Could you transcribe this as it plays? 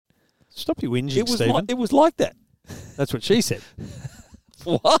Stop your whinging, Stephen. It was like that. That's what she said.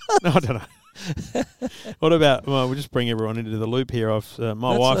 What? No, I don't know. What about? Well, we'll just bring everyone into the loop here.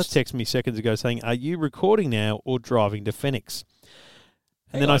 My wife's texted me seconds ago saying, "Are you recording now or driving to Phoenix?"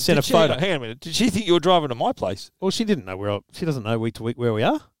 And then I sent a photo. Hang on a minute. Did she think you were driving to my place? Well, she didn't know she doesn't know week to week where we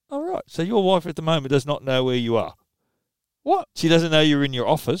are. All right. So your wife at the moment does not know where you are. What? She doesn't know you're in your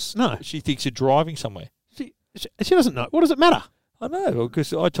office. No. She thinks you're driving somewhere. She doesn't know. What does it matter? I know,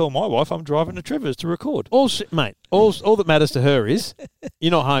 because I told my wife I'm driving to Trevor's to record. All that matters to her is you're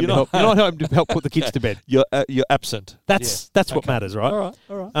not home to help. You're not home to help put the kids to bed. You're absent. That's what matters, right?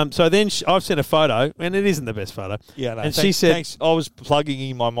 All right. So then I've sent a photo, and it isn't the best photo. Yeah, no. And she said, thanks. I was plugging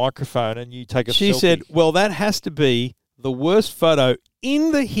in my microphone, and you take a selfie. She said, well, that has to be the worst photo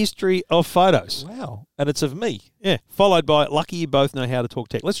in the history of photos. Wow. And it's of me. Yeah. Followed by, lucky you both know how to talk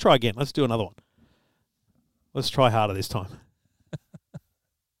tech. Let's try again. Let's do another one. Let's try harder this time.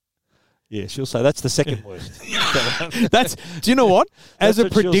 Yeah, she'll say that's the second worst. Do you know what? As a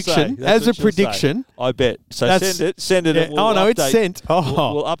prediction, I bet. So send it. Yeah. And we'll it's sent.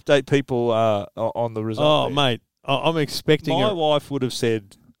 We'll update people on the result. Oh, mate, I'm expecting. My wife would have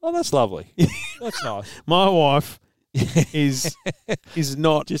said, "Oh, that's lovely. That's nice." My wife is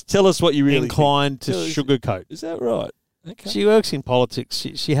not. Just tell us what you really inclined think. to sugarcoat. Is that right? Okay. She works in politics.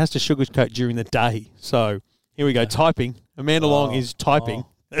 She has to sugarcoat during the day. So here we go. Typing. Amanda Long is typing.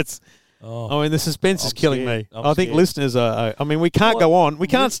 That's. I mean, the suspense is killing me. I think listeners are. I mean, we can't go on. We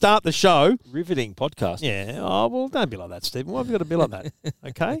can't start the show. Riveting podcast. Yeah. Oh, well, don't be like that, Stephen. Why have you got to be like that?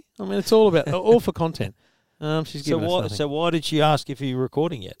 Okay. I mean, it's all for content. She's giving us nothing. So why did she ask if you're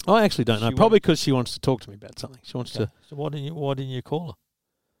recording yet? I actually don't know. Probably because she wants to talk to me about something. She wants to. So why didn't you call her?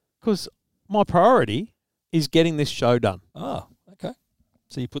 Because my priority is getting this show done. Oh, okay.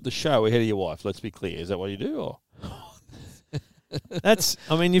 So you put the show ahead of your wife. Let's be clear. Is that what you do, or? That's.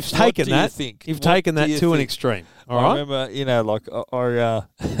 I mean, you've taken that. You've taken that to an extreme. All right. I remember, like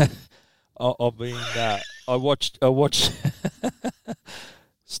I've been. I watched.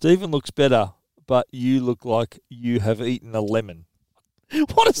 Stephen looks better, but you look like you have eaten a lemon.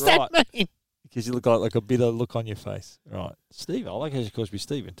 What does that mean? Because you look like a bitter look on your face. Right, Stephen. I like how she calls me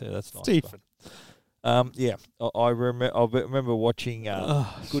Stephen too. That's nice. Stephen. Yeah, I remember watching.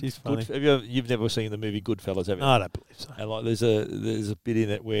 She's funny. You've never seen the movie Goodfellas, have you? No, I don't believe so. And like, there's a bit in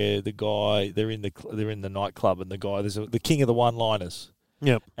it where the guy they're in the nightclub, and the guy the king of the one-liners.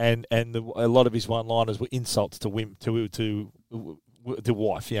 Yep. And a lot of his one-liners were insults to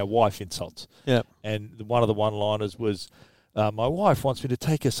wife. Wife insults. Yep. And one of the one-liners was, my wife wants me to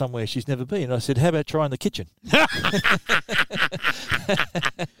take her somewhere she's never been. And I said, how about trying the kitchen?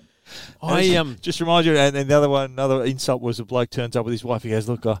 Just remind you, and the another insult was a bloke turns up with his wife. He goes,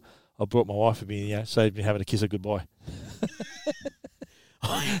 "Look, I brought my wife with me. Saved me having to kiss her goodbye."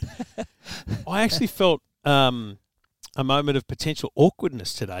 I actually felt a moment of potential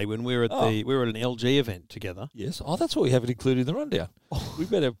awkwardness today when we were at an LG event together. Yes. Oh, that's what we haven't included in the rundown. We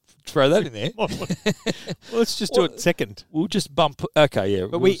better throw that in there. Well, let's just do it second. We'll just bump. Okay, yeah.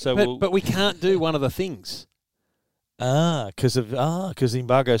 But we can't do one of the things. Because the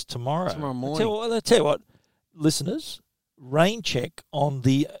embargo's tomorrow. Tomorrow morning. I'll tell you what, listeners, rain check on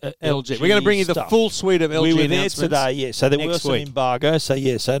the LG. We're going to bring you the full suite of LG We were there announcements today, yeah. So there was some embargo. So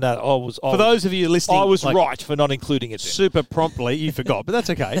for those of you listening, I was right for not including it. Super promptly, you forgot, but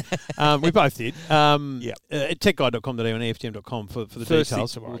that's okay. We both did. Techguide.com.au and EFTM.com for the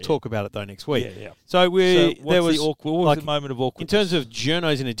details. We'll talk about it though next week. Yeah. So there was what was the moment of awkwardness? In terms of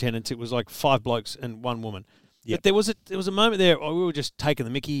journos in attendance, it was like 5 blokes and 1 woman. Yep. But there was a moment there. We were just taking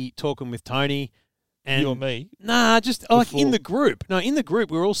the mickey, talking with Tony, and you and me. Nah, just like in the group. No, in the group,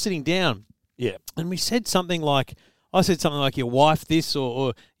 we were all sitting down. Yeah, and we said something like, I said something like your wife this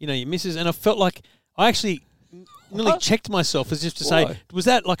or your missus, and I felt like I actually nearly checked myself as if to say, was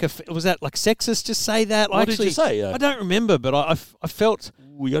that like sexist to say that? What did you say? I don't remember, but I felt.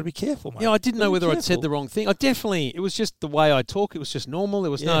 We got to be careful, mate. Yeah, I didn't know whether I'd said the wrong thing. It was just the way I talk. It was just normal. There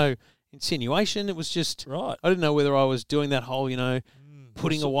was no insinuation. It was just right. I didn't know whether I was doing that whole,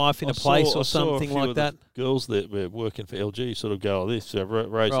 putting a wife in a place or something like that. Girls that were working for LG sort of go, raise their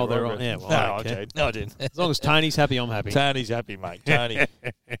eyebrows. Yeah, well, I didn't. As long as Tony's happy, I'm happy. Tony's happy, mate. Tony.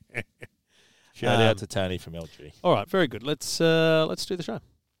 Shout out to Tony from LG. All right, very good. Let's do the show.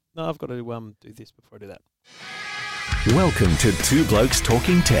 No, I've got to do this before I do that. Welcome to Two Blokes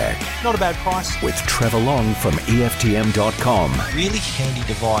Talking Tech Not a bad price. with Trevor Long from EFTM.com Really handy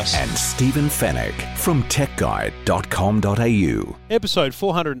device. and Stephen Fennick from techguide.com.au. Episode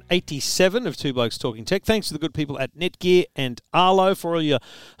 487 of Two Blokes Talking Tech. Thanks to the good people at Netgear and Arlo for all your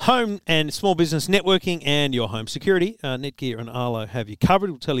home and small business networking and your home security. Netgear and Arlo have you covered.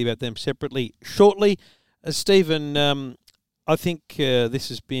 We'll tell you about them separately shortly. Stephen, I think this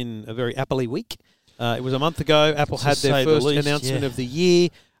has been a very Apple-y week. It was a month ago. Apple had their first announcement of the year,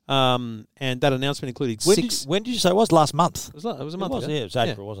 and that announcement included When did you say it was? Last month? It was a month ago. Yeah, it was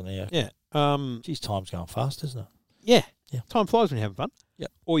April, wasn't it? Yeah. Geez, time's going fast, isn't it? Yeah. Yeah. Time flies when you're having fun. Yeah.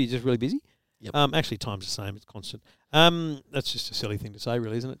 Or you're just really busy. Yep. Actually, time's the same. It's constant. That's just a silly thing to say,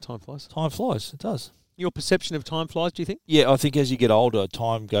 really, isn't it? Time flies. Time flies. It does. Your perception of time flies, do you think? Yeah, I think as you get older,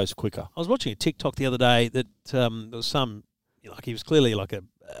 time goes quicker. I was watching a TikTok the other day that there was some, like he was clearly like a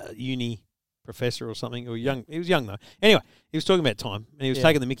uni professor or something, or young. He was young though. Anyway, he was talking about time, and he was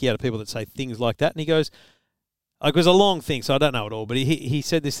taking the mickey out of people that say things like that. And he goes, it was a long thing, so I don't know it all, but he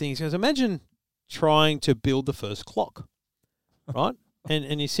said this thing. He goes, imagine trying to build the first clock, right?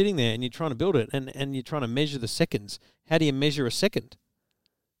 and you're sitting there and you're trying to build it, and you're trying to measure the seconds. How do you measure a second?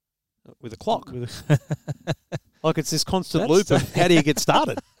 With a clock. Like it's this constant loop of how do you get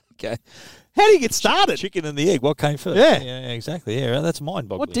started? Okay. How do you get started? Chicken and the egg. What came first? Yeah. Yeah, exactly. Yeah, that's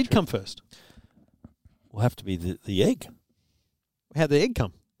mind-boggling. What did come first? Will have to be the egg. How did the egg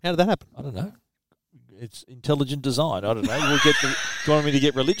come? How did that happen? I don't know. It's intelligent design. I don't know. Do you want me to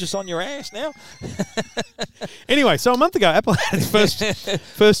get religious on your ass now? Anyway, so a month ago, Apple had its first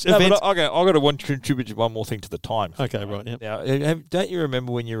No, event. but I got to contribute one more thing to the time. Okay, right. Yeah. Now, don't you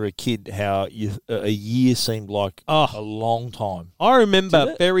remember when you were a kid how a year seemed like a long time? I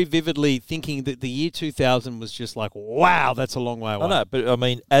remember very vividly thinking that the year 2000 was just like, wow, that's a long way away. I know, but I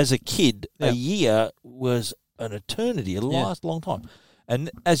mean, as a kid, a year was an eternity, a long time.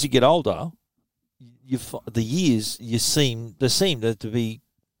 And as you get older, the years seem to be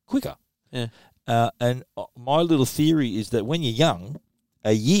quicker. Yeah. And my little theory is that when you're young,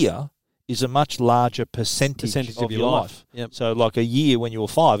 a year is a much larger percentage of your life. Yep. So, like a year when you were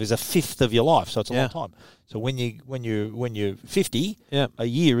 5 is a fifth of your life. So it's a long time. So when you're 50, a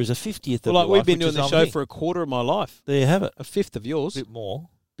year is a 50th of your life. Like we've been doing the show for a quarter of my life. There you have it. A fifth of yours. Bit more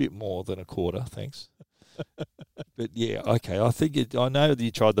than a quarter. Thanks. But yeah, okay. I know that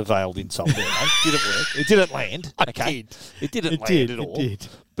you tried the veiled insult there, mate. Didn't work. It didn't land. Okay. It didn't land at all. It did.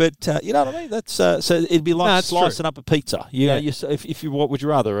 But you know what I mean? That's so it'd be like slicing up a pizza. If you what would you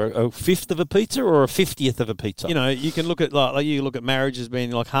rather, a fifth of a pizza or a 50th of a pizza? You know, you can look at like you look at marriage as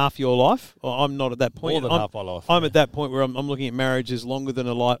being like half your life. I'm not at that point. More than half my life. I'm at that point where I'm looking at marriage as longer than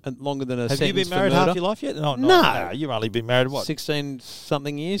a Have you been married half your life yet? No. You've only been married what?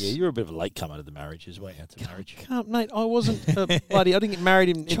 16-something years. Yeah, you're a bit of a latecomer to the marriages, weren't you? To marriage. Mate, I wasn't I didn't get married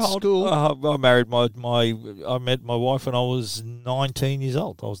in school. I married I met my wife when I was 19 years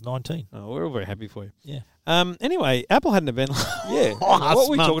old. I was 19. Oh, we're all very happy for you. Yeah. Anyway, Apple had an event. What were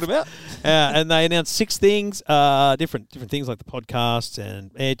we talking about? And they announced 6 things, different things like the podcasts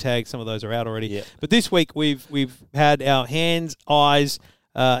and AirTag. Some of those are out already. Yeah. But this week we've had our hands, eyes,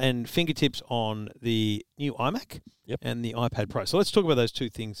 and fingertips on the new iMac and the iPad Pro. So let's talk about those two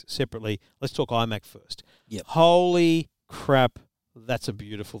things separately. Let's talk iMac first. Yep. Holy crap, that's a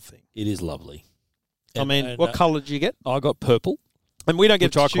beautiful thing. It is lovely. What colour did you get? I got purple. And we don't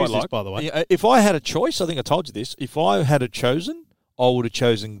get to I choose quite this, like. by the way. If I had a choice, I think I told you this. If I had chosen, I would have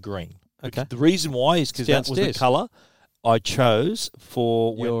chosen green. Okay. The reason why is because that was the colour I chose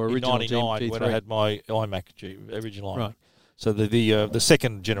for your original 99 G3. when I had my iMac original iMac. Right. So the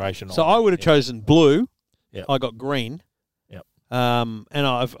second generation. So I would have chosen blue. Yeah. I got green. Yep. And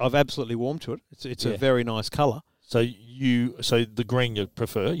I've absolutely warmed to it. It's a very nice colour. So the green you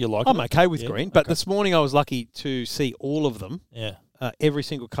prefer, you like? I'm okay with green, but this morning I was lucky to see all of them. Yeah. Every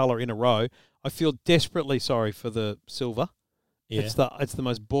single colour in a row. I feel desperately sorry for the silver. Yeah. It's the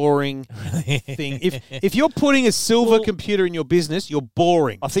most boring thing. If you're putting a silver computer in your business, you're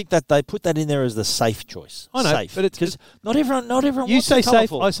boring. I think that they put that in there as the safe choice. I know, safe. but it's because not everyone. You wants say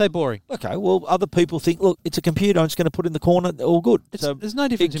safe, colourful. I say boring. Okay, well, other people think, look, it's a computer. I'm just going to put it in the corner. All good. So there's no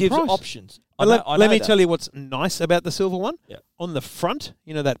difference it gives in price. options. Let me tell you what's nice about the silver one. Yeah. On the front,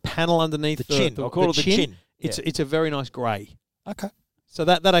 that panel underneath the chin. I call it the chin. It's a very nice grey. Okay. So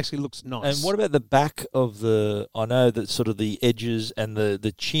that actually looks nice. And what about the back of the? I know that sort of the edges and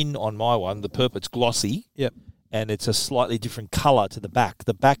the chin on my one, the purple, it's glossy. Yep. And it's a slightly different colour to the back.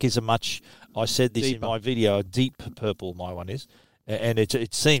 The back is I said this deeper. in my video, a deep purple, my one is. And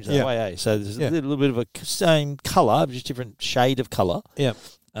it seems that way, eh? So there's a little bit of a same colour, just different shade of colour yeah.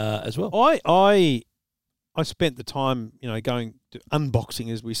 As well. I I spent the time, going to unboxing,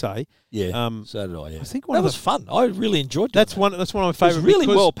 as we say. Yeah. So did I. Yeah. I think that was fun. I really enjoyed that. That's one of my favourite. It was really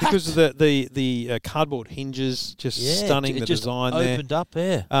well packed because of the cardboard hinges, just stunning. The design there opened up.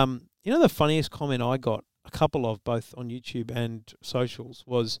 Yeah. The funniest comment I got, a couple of both on YouTube and socials,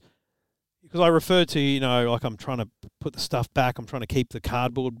 was because I referred to, like I'm trying to put the stuff back, I'm trying to keep the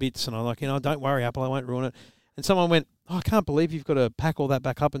cardboard bits, and I'm like, don't worry, Apple, I won't ruin it. And someone went, I can't believe you've got to pack all that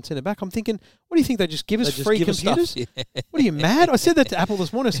back up and send it back. I'm thinking, what do you think, they just give us free computers? Yeah. What are you, mad? I said that to Apple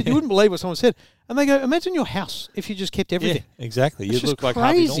this morning. I said, you wouldn't believe what someone said. And they go, imagine your house if you just kept everything. Yeah, exactly. You look like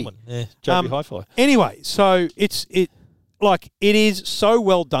Harvey Norman. Yeah, JB Hi-Fi. Anyway, so it is so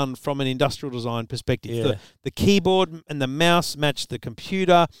well done from an industrial design perspective. Yeah. The keyboard and the mouse match the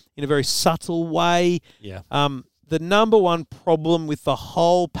computer in a very subtle way. Yeah. The number one problem with the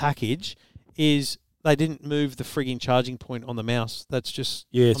whole package is they didn't move the frigging charging point on the mouse. That's just...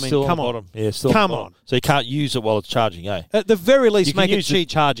 it's still on the bottom. Yeah, still come on. So you can't use it while it's charging, eh? At the very least, make it Qi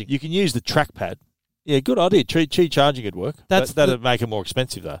charging. You can use the trackpad. Yeah, good idea. Qi charging would work. That'd make it more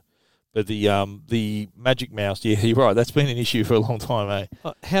expensive, though. But the Magic Mouse, yeah, you're right. That's been an issue for a long time,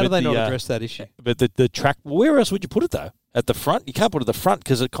 eh? How do they not address that issue? But the track, where else would you put it though? At the front? You can't put it at the front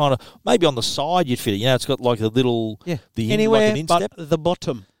because it kind of maybe on the side you'd fit it. It's got like a little anywhere like an instep. But the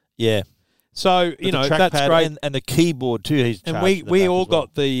bottom. Yeah. So that's great, and the keyboard too. And we all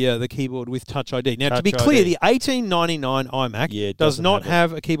got the keyboard with Touch ID. Now, to be clear, the 1899 iMac does not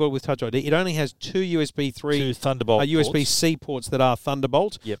have a keyboard with Touch ID. It only has two USB 3, two Thunderbolt, USB-C ports that are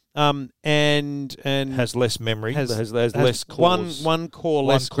Thunderbolt. Yep. And has less memory. Has less cores. One core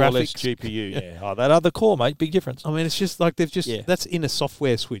less graphics, GPU. Yeah. That other core, mate, big difference. I mean, it's just like that's in a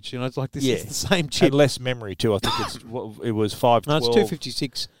software switch. It's like this is the same chip. And less memery too. I think it was 512. No, it's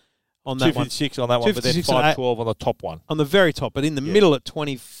 256. On that 256 on that one, but then 512 on the top one. On the very top, but in the middle at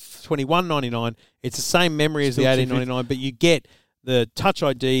 21.99, it's the same memory as the 18.99, but you get the Touch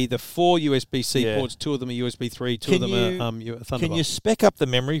ID, the 4 USB-C ports, 2 of them are USB 3, 2 of them are Thunderbolt. Can you spec up the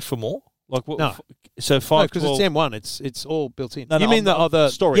memory for more? Like what? No. So 512. Because it's M1, it's all built in. No, you mean the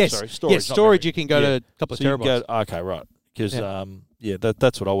storage? Yes, sorry, storage. Yes, storage. You can go to a couple of terabytes. Okay, right. Because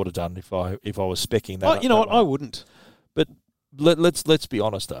that's what I would have done if I was speccing that. You know what? I wouldn't. But let's be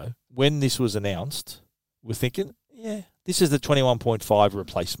honest though. When this was announced, we're thinking, this is the 21.5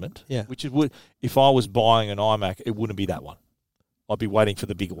 replacement. Yeah. Which is if I was buying an iMac, it wouldn't be that one. I'd be waiting for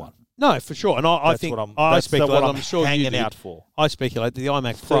the bigger one. No, for sure. And I think I speculate. I'm sure hanging out for. I speculate that the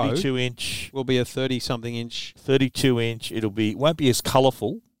iMac Pro 32-inch will be a 30-something inch. 32-inch. It won't be as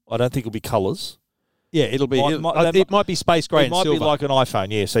colourful. I don't think it'll be colours. Yeah, it'll be. It might be space grey and silver. It might be like an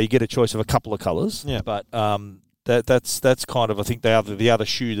iPhone. Yeah, so you get a choice of a couple of colours. Yeah, but that's kind of, I think, the other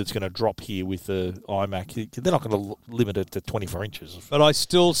shoe that's going to drop here with the iMac. They're not going to limit it to 24 inches. But I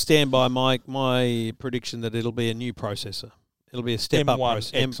still stand by my prediction that it'll be a new processor. It'll be a step up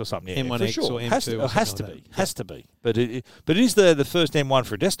processor. M1X or something. Yeah, M1X sure. or M2 Has to be. But it is the first M1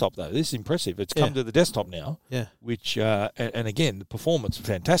 for a desktop, though. This is impressive. It's come to the desktop now. Yeah. Which, and again, the performance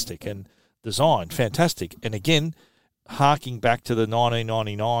fantastic and design fantastic. And again, harking back to the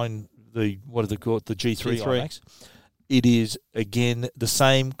 1999, the G3 iMacs, it is again the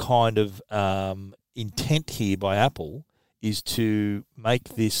same kind of intent here by Apple is to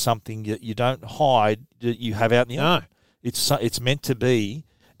make this something that you don't hide, that you have out in the open. It's meant to be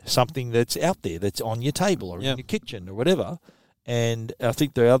something that's out there, that's on your table or in your kitchen or whatever. And I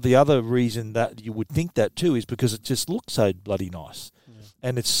think the other reason that you would think that too is because it just looks so bloody nice,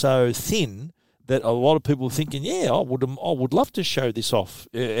 and it's so thin that a lot of people are thinking, I would love to show this off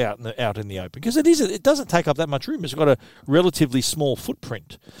out in the open, because it doesn't take up that much room. It's got a relatively small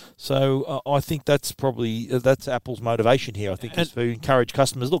footprint. So I think that's Apple's motivation here. I think is to encourage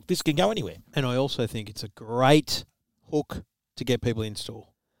customers. Look, this can go anywhere. And I also think it's a great hook to get people in store.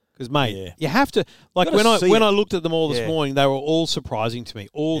 Because, mate, you have to, like when I looked at them all this morning, they were all surprising to me.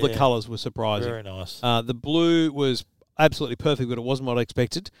 All the colours were surprising. Very nice. The blue was absolutely perfect, but it wasn't what I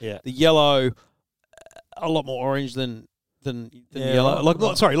expected. Yeah. The yellow, a lot more orange than yellow. A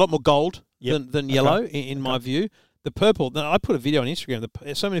lot more gold than yellow in my view. The purple, I put a video on Instagram.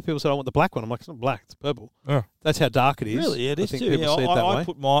 So many people said, I want the black one. I'm like, it's not black, it's purple. Oh. That's how dark it is. Really, it is too. People see it that way.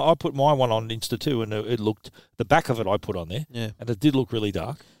 I put my one on Insta too, and it looked, the back of it I put on there, and it did look really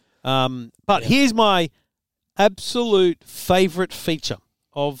dark. But here's my absolute favourite feature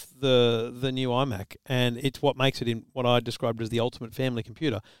of the new iMac, and it's what makes it in what I described as the ultimate family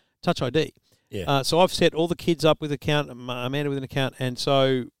computer, Touch ID. Yeah. So I've set all the kids up with an account, Amanda with an account, and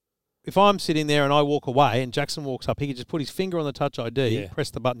so if I'm sitting there and I walk away and Jackson walks up, he can just put his finger on the Touch ID,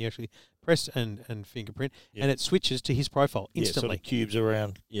 press the button you actually press and fingerprint, and it switches to his profile instantly. Sort of cubes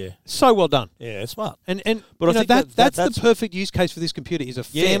around. Yeah. So well done. Yeah, it's smart. And but I think that's the perfect use case for this computer. Is a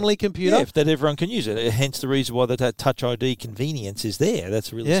family computer. Yeah, that everyone can use it. Hence the reason why that Touch ID convenience is there.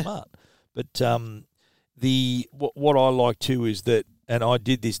 That's really smart. But what I like too is that, and I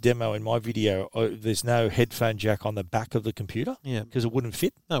did this demo in my video, there's no headphone jack on the back of the computer because it wouldn't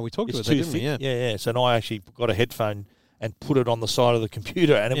fit. No, we talked about that, didn't we? Yeah. So now I actually got a headphone and put it on the side of the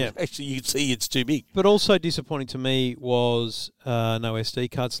computer, and it was actually, you could see it's too big. But also disappointing to me was no SD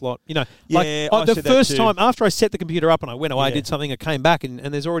card slot. You know, the first time after I set the computer up and I went away, I did something, I came back, and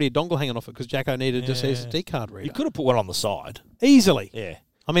there's already a dongle hanging off it because Jacko needed just an SD card reader. You could have put one on the side. Easily. Yeah.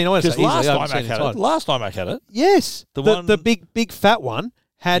 I mean, I want to say last easily. iMac had it. Yes. The big fat one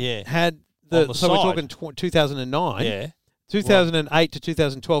had the so side. We're talking 2009. Yeah. 2008 to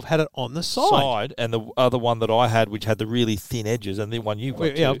 2012 had it on the side. And the other one that I had, which had the really thin edges, and the one you've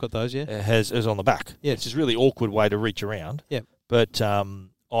got I've got those, is on the back. Yeah. Which is a really awkward way to reach around. Yeah. But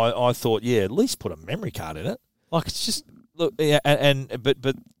I thought, at least put a memory card in it. Like, it's just... Look,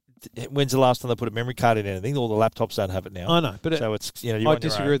 but when's the last time they put a memory card in anything? All the laptops don't have it now. I know, but so it's I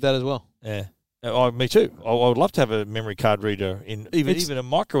disagree with that as well. Yeah. Me too. I would love to have a memory card reader in even a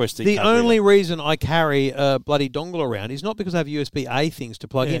micro SD. The card only reader. reason I carry a bloody dongle around is not because I have USB-A things to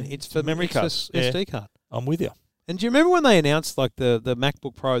plug in. It's for memory card, SD card. I'm with you. And do you remember when they announced the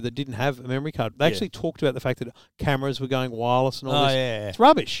MacBook Pro that didn't have a memory card? They actually talked about the fact that cameras were going wireless and all this. Yeah. It's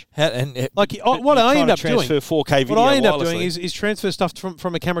rubbish. What I end up doing, 4K video what I end up doing is transfer stuff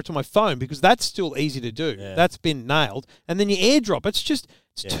from a camera to my phone because that's still easy to do. Yeah. That's been nailed. And then you airdrop. It's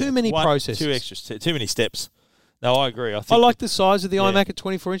too many processes. Too extra, too many steps. No, I agree. I like the size of the iMac at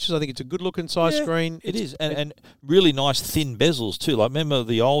 24 inches. I think it's a good-looking size screen. It is, and really nice thin bezels too. Like, remember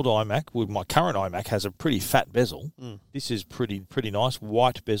the old iMac? With my current iMac has a pretty fat bezel. This is pretty nice,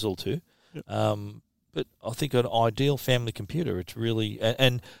 white bezel too. Yep. But I think an ideal family computer. It's really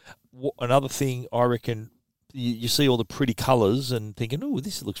another thing I reckon. You see all the pretty colours and thinking, oh,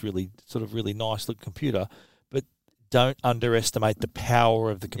 this looks really nice looking computer. Don't underestimate the power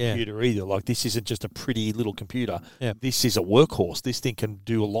of the computer either. Like, this isn't just a pretty little computer. Yeah. This is a workhorse. This thing can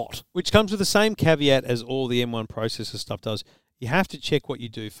do a lot. Which comes with the same caveat as all the M1 processor stuff does. You have to check what you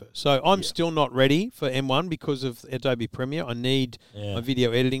do first. So I'm still not ready for M1 because of Adobe Premiere. I need my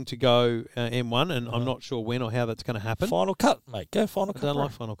video editing to go M1, and I'm not sure when or how that's going to happen. Final Cut, mate. Go Final Cut. I don't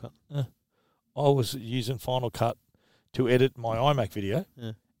like Final Cut. I was using Final Cut to edit my iMac video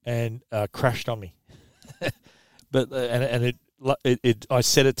and crashed on me. But I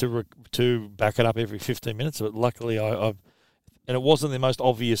set it to back it up every 15 minutes. But luckily, and it wasn't the most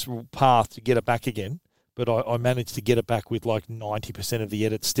obvious path to get it back again. But I managed to get it back with like 90% of the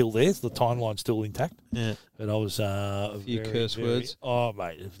edit still there. So the timeline's still intact. Yeah. But I was a few curse words. Oh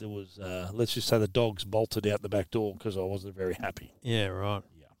mate, if there was let's just say the dogs bolted out the back door because I wasn't very happy. Yeah. Right.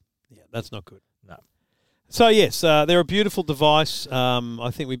 Yeah. That's not good. No. So, yes, they're a beautiful device. I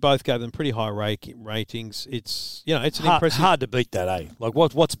think we both gave them pretty high ratings. It's it's an impressive... Hard to beat that, eh? Like,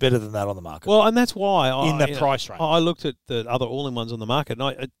 what's better than that on the market? Well, and that's why... in that price range. I looked at the other all-in-ones on the market,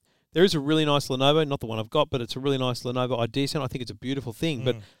 and there is a really nice Lenovo, not the one I've got, but it's a really nice Lenovo IdeaSound. I think it's a beautiful thing.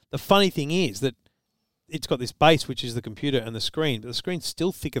 But the funny thing is that it's got this base, which is the computer and the screen, but the screen's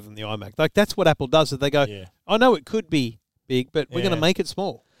still thicker than the iMac. Like, that's what Apple does, that they go, I know it could be big, but we're going to make it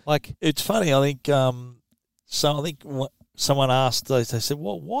small. Like, it's funny, I think... So I think someone asked, they said,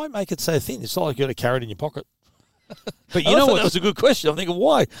 well, why make it so thin? It's not like you got to carry it in your pocket. But you know what? That was a good question. I'm thinking,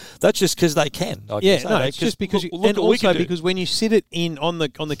 why? That's just because they can. It's just because, because when you sit it in on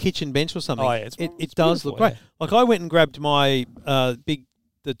the kitchen bench or something, it does look great. Like, I went and grabbed my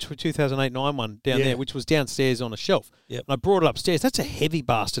the 2008-9 one down there, which was downstairs on a shelf. Yep. And I brought it upstairs. That's a heavy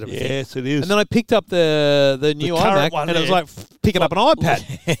bastard of a thing. Yes, it is. And then I picked up the new iMac, and it was like picking up an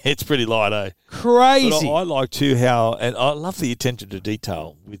iPad. It's pretty light, eh? Crazy. But I like too how, and I love the attention to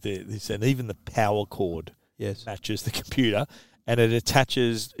detail with this, and even the power cord matches the computer. And it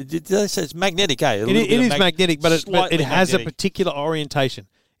attaches. They say it's magnetic, eh? It is magnetic, but it has a particular orientation.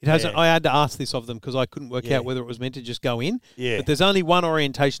 It hasn't. I had to ask this of them because I couldn't work out whether it was meant to just go in. Yeah. But there's only one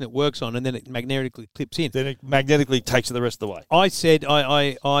orientation it works on, and then it magnetically clips in. Then it magnetically takes it the rest of the way. I said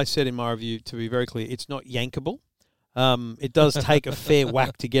in my review, to be very clear, it's not yankable. It does take a fair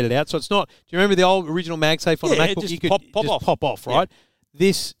whack to get it out. So it's not. Do you remember the old original MagSafe on the MacBook? You could pop off, right? Yeah.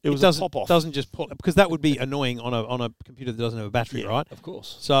 This doesn't just pop, because that would be annoying on a computer that doesn't have a battery, right? Of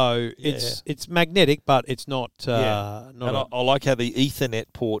course. So it's magnetic, but it's not. I like how the Ethernet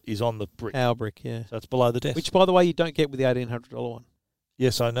port is on the brick. Our brick, So it's below the desk. Which, by the way, you don't get with the $1,800 one.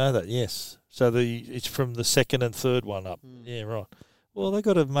 Yes, I know that. Yes, so it's from the second and third one up. Yeah, right. Well, they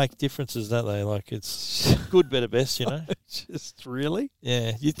got to make differences, don't they? Like it's good, better, best. You know, just really.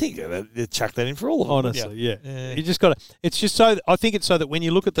 Yeah, you'd think they'd chuck that in for all of them. Honestly, yeah. You just got to. It's just so. I think it's so that when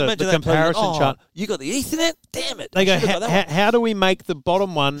you look at the comparison chart, you got the Ethernet. Damn it! They go, how do we make the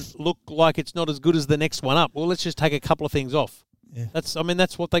bottom one look like it's not as good as the next one up? Well, let's just take a couple of things off. Yeah.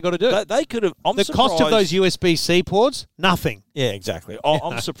 That's what they got to do. They could have. The cost of those USB-C ports, nothing. Yeah, exactly.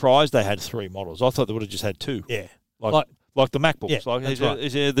 I'm surprised they had 3 models. I thought they would have just had 2. Yeah, like the MacBooks. Yeah,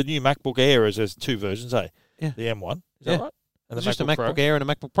 is there the new MacBook Air? There's 2 versions, eh? Yeah. The M1. Is that right? And it's just a MacBook Air and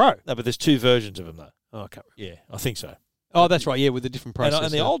a MacBook Pro. No, but there's 2 versions of them though. Oh, okay. Yeah, I think so. Oh, that's right. Yeah, with the different processors.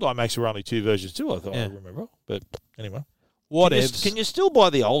 And the old iMacs were only 2 versions too. I thought I remember. But anyway, Can you still buy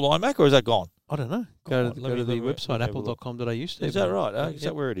the old iMac, or is that gone? I don't know. Go to the website, apple.com.au. Is that right? Is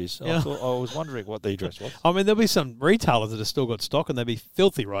that where it is? Yeah. I was wondering what the address was. I mean, there'll be some retailers that have still got stock, and they'll be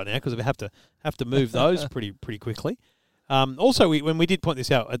filthy right now because we have to move those pretty quickly. Also, when we did point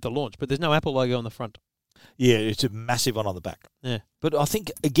this out at the launch, but there's no Apple logo on the front. Yeah, it's a massive one on the back. Yeah. But I think,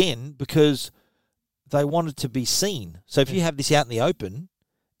 again, because they wanted to be seen. So if you have this out in the open,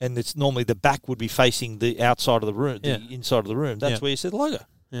 and it's normally the back would be facing the outside of the room, the inside of the room, that's where you see the logo.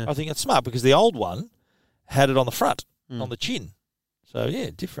 Yeah. I think it's smart because the old one had it on the front, on the chin. So, yeah,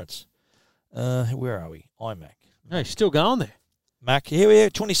 difference. Where are we? iMac. No, still going there. Mac, here we are,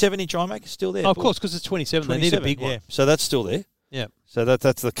 27-inch iMac is still there. Oh, of course, because it's 27. They need a big one. Yeah. So that's still there. Yeah. So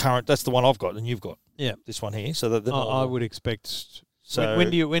that's the current. That's the one I've got, and you've got. Yeah. This one here. So that I would expect. So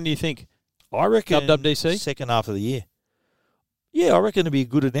when do you think? I reckon WWDC second half of the year. Yeah, I reckon it'd be a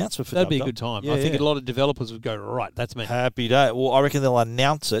good announcement for that'd be a good time. Yeah, I think a lot of developers would go, right, that's me. Happy day. Well, I reckon they'll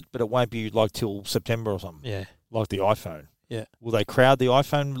announce it, but it won't be like till September or something. Yeah. Like the iPhone. Yeah. Will they crowd the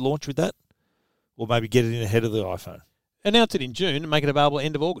iPhone launch with that? Or maybe get it in ahead of the iPhone? Announce it in June and make it available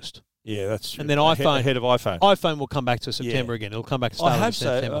end of August. Yeah, that's true. And then ahead of iPhone. iPhone will come back to September again. It'll come back to start I hope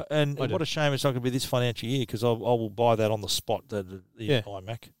September. So. And what a shame it's not going to be this financial year because I will buy that on the spot, the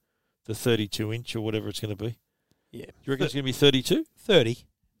iMac, the 32-inch or whatever it's going to be. Yeah. Do you reckon it's going to be 32? 30.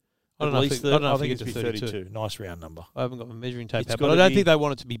 I don't know if it's going to be 32. Nice round number. I haven't got my measuring tape out, but I don't think they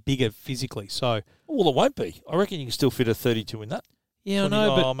want it to be bigger physically. So, well, it won't be. I reckon you can still fit a 32 in that. Yeah, I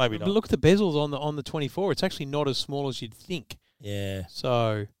know, but maybe not. But look at the bezels on the 24. It's actually not as small as you'd think. Yeah.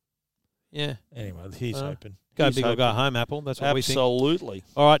 So, yeah. Anyway, here's hoping. Go big or go home, Apple. That's what we think. Absolutely.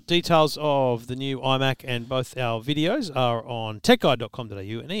 All right, details of the new iMac and both our videos are on techguide.com.au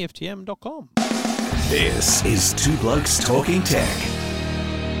and EFTM.com. This is Two Blokes Talking Tech.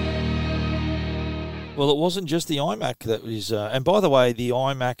 Well, it wasn't just the iMac that was... and by the way, the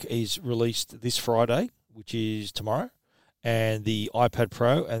iMac is released this Friday, which is tomorrow, and the iPad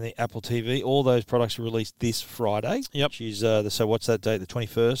Pro and the Apple TV, all those products are released this Friday, which is... so what's that date? The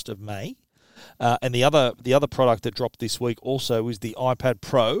 21st of May. And the other product that dropped this week also is the iPad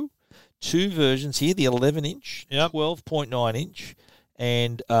Pro. 2 versions here, the 11-inch, 12.9-inch,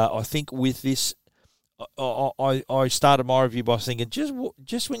 and I think with this... I started my review by thinking,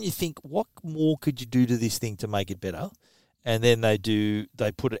 just when you think, what more could you do to this thing to make it better? And then they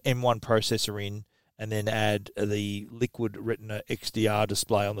put an M1 processor in and then add the Liquid Retina XDR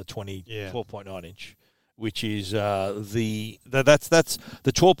display on the 12.9 inch, which is that's the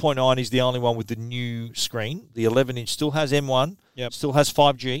 12.9 is the only one with the new screen. The 11 inch still has M1, still has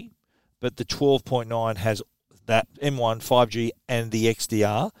 5G, but the 12.9 has that M1, 5G, and the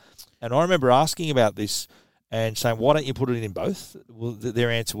XDR. And I remember asking about this and saying, why don't you put it in both? Well,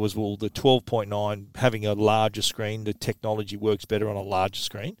 their answer was, well, the 12.9, having a larger screen, the technology works better on a larger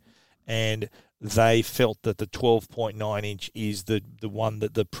screen. And they felt that the 12.9 inch is the one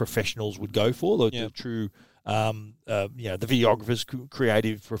that the professionals would go for, the true, the videographers,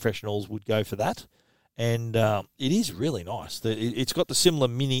 creative professionals would go for that. And it is really nice. It's got the similar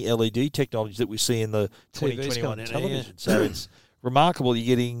mini LED technology that we see in the 2021 television. So it's remarkable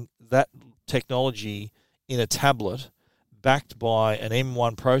you're getting that technology in a tablet backed by an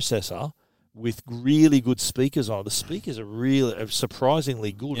M1 processor with really good speakers on it. The speakers are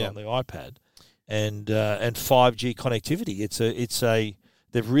surprisingly good on the iPad, and 5G connectivity.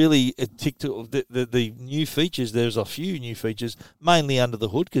 They've really ticked the new features. There's a few new features, mainly under the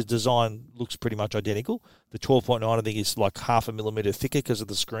hood because design looks pretty much identical. The 12.9 I think is like 0.5 millimeter thicker because of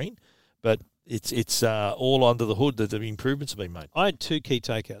the screen, but it's all under the hood that the improvements have been made. I had 2 key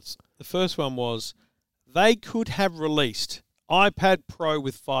takeouts. The first one was they could have released iPad Pro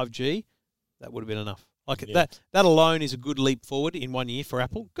with 5G. That would have been enough. That alone is a good leap forward in 1 year for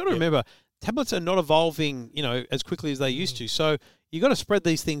Apple. Got to remember, tablets are not evolving, as quickly as they used to. So you got to spread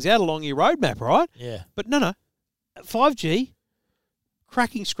these things out along your roadmap, right? Yeah. But no, 5G.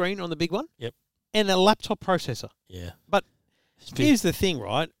 cracking screen on the big one. Yep. And a laptop processor. Yeah. But here's the thing,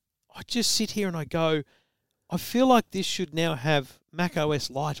 right? I just sit here and I go, I feel like this should now have Mac OS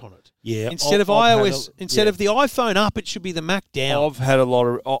Lite on it. Yeah. Instead of iOS, instead of the iPhone up, it should be the Mac down. I've had a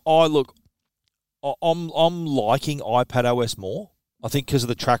lot of. I'm liking iPad OS more. I think because of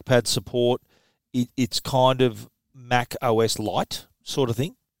the trackpad support, it's kind of Mac OS Lite sort of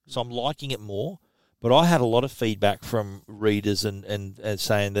thing. So I'm liking it more. But I had a lot of feedback from readers and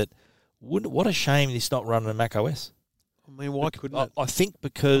saying that what a shame it's not running a Mac OS. I mean, why couldn't it? I think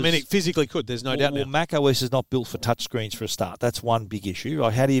because... I mean, it physically could. There's no doubt now. Well, Mac OS is not built for touchscreens for a start. That's one big issue.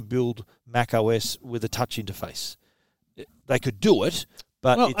 Like, how do you build Mac OS with a touch interface? They could do it,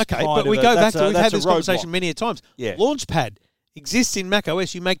 but well, it's okay, kind but of we go back to... We've had this roadblock. conversation many a times. Yeah. Launchpad exists in Mac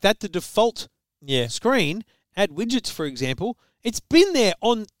OS. You make that the default screen. Add widgets, for example. It's been there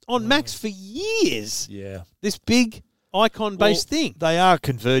on Macs for years. Yeah. This big icon-based thing. They are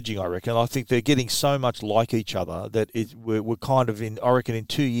converging, I reckon. I think they're getting so much like each other that we're kind of in. I reckon in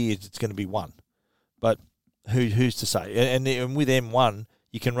 2 years it's going to be one, but who's to say? And with M1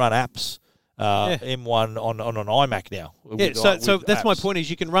 you can run apps. M1 on an iMac now. Yeah, so that's my point. Is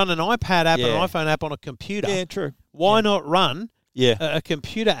you can run an iPad app and an iPhone app on a computer. Yeah, true. Why not run a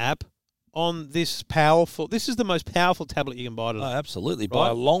computer app on this powerful? This is the most powerful tablet you can buy today. Oh, absolutely, by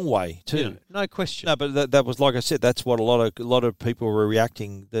a long way too. Yeah, no question. No, but that was, like I said, that's what a lot of people were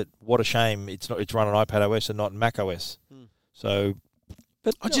reacting. That what a shame it's run on iPad OS and not Mac OS. So,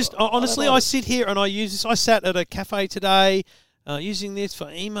 but honestly, I sit here and I use this. I sat at a cafe today, using this for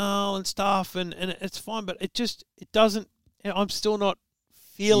email and stuff, and it's fine. But it doesn't. I'm still not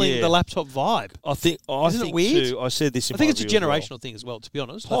feeling the laptop vibe. I think it weird? too. I said this. I think it's a generational thing as well. To be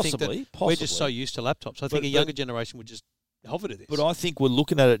honest, possibly. I think that we're just so used to laptops. I think a younger generation would just hover to this. But I think we're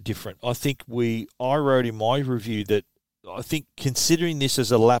looking at it different. I think I wrote in my review that I think considering this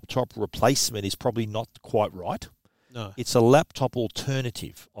as a laptop replacement is probably not quite right. No, it's a laptop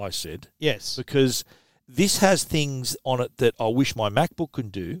alternative. I said yes because this has things on it that I wish my MacBook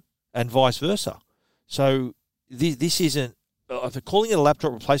could do, and vice versa. So this isn't. Calling it a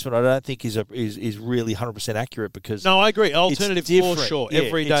laptop replacement, I don't think is really 100% accurate because no, I agree. Alternative for sure.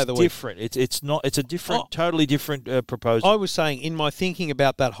 Every day of the week, different. It's not. It's a different, totally different proposal. I was saying in my thinking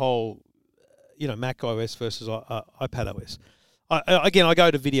about that whole, Mac OS versus iPad OS. I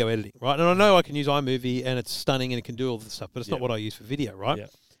go to video editing, right? And I know I can use iMovie and it's stunning and it can do all this stuff, but it's not what I use for video, right? Yeah.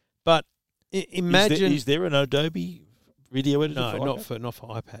 But imagine is there an Adobe video editor? No, for not for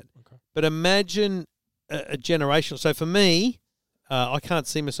iPad. Okay. But imagine a generational. So for me, I can't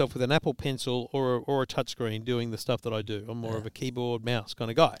see myself with an Apple Pencil or a touchscreen doing the stuff that I do. I'm more of a keyboard mouse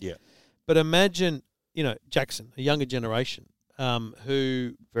kind of guy. Yeah. But imagine, Jackson, a younger generation,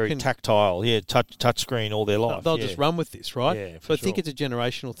 who very tactile, touchscreen all their life. They'll just run with this, right? Yeah. So I think it's a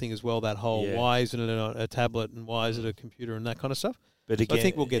generational thing as well. That whole why isn't it a tablet and why is it a computer and that kind of stuff. But again, I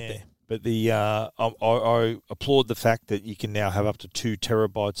think we'll get there. But I applaud the fact that you can now have up to 2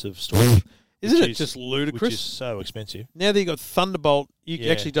 terabytes of storage. Isn't it just ludicrous? Which is so expensive. Now that you've got Thunderbolt, you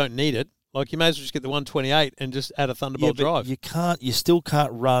actually don't need it. Like, you may as well just get the 128 and just add a Thunderbolt drive. You still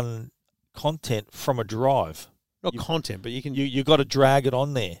can't run content from a drive. Not content, but you can. You got to drag it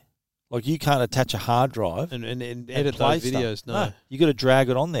on there. Like, you can't attach a hard drive and edit those videos. Stuff. No, you got to drag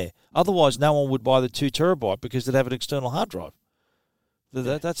it on there. Otherwise, no one would buy the 2 terabyte because they'd have an external hard drive.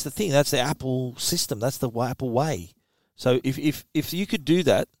 That's the thing. That's the Apple system. That's the Apple way. So if you could do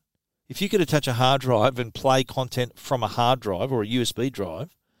that. If you could attach a hard drive and play content from a hard drive or a USB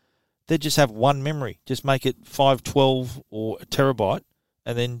drive, they'd just have one memory. Just make it 512 or a terabyte,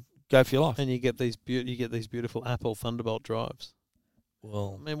 and then go for your life. And you get these beautiful Apple Thunderbolt drives.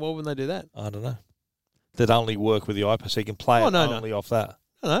 Well, I mean, why wouldn't they do that? I don't know. They'd only work with the iPad, so you can play only off that.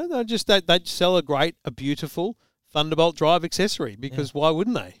 No, they'd sell a beautiful Thunderbolt drive accessory because why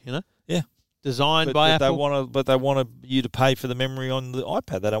wouldn't they? Yeah. Designed by Apple. They want you to pay for the memory on the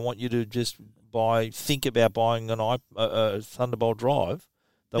iPad. They don't want you to just think about buying a Thunderbolt drive.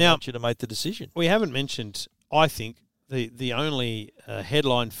 They want you to make the decision. We haven't mentioned, I think, the only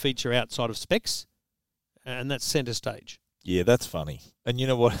headline feature outside of specs, and that's Center Stage. Yeah, that's funny. And you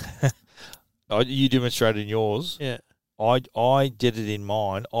know what? You demonstrated in yours. Yeah. I did it in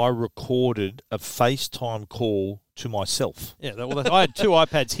mine. I recorded a FaceTime call to myself. Yeah, I had 2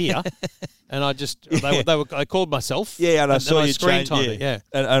 iPads here, and I called myself. Yeah, and I saw you screen timed it. Yeah,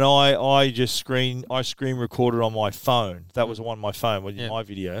 and I screen recorded on my phone. That was on my phone with my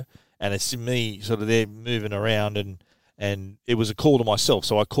video, and it's me sort of there moving around, and And it was a call to myself,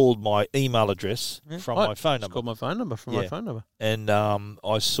 so I called my email address from my phone number. Called my phone number from my phone number. And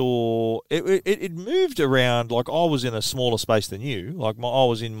I saw it moved around. Like I was in a smaller space than you. Like I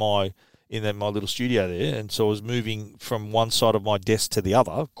was in my little studio there, and so I was moving from one side of my desk to the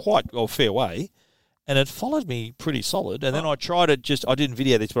other, quite a fair way. And it followed me pretty solid. And then I tried it. I didn't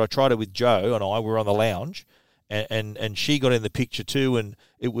video this, but I tried it with Joe, and I were on the lounge. And she got in the picture too, and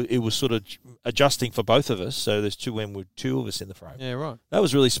it was sort of adjusting for both of us. So there's two of us in the frame. Yeah, right. That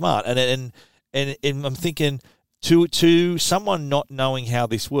was really smart. And I'm thinking to someone not knowing how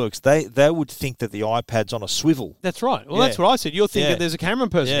this works, they would think that the iPad's on a swivel. That's right. Well, that's what I said. You're thinking there's a camera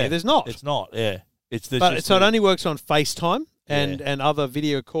person here. There's not. It's not. Yeah. So it only works on FaceTime and other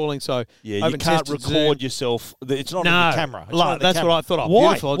video calling. So you can't record yourself. It's not on the camera. That's what I thought. Oh, why?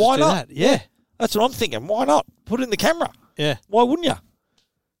 Beautiful. I'll just why do not? That. Yeah. That's what I'm thinking. Why not? Put it in the camera. Yeah. Why wouldn't you?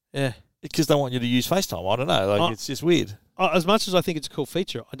 Yeah. Because they want you to use FaceTime. I don't know. It's just weird. As much as I think it's a cool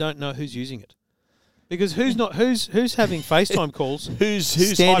feature, I don't know who's using it. Because who's having FaceTime calls? who's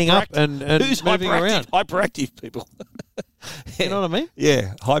standing up and who's moving around? Hyperactive people. You know what I mean?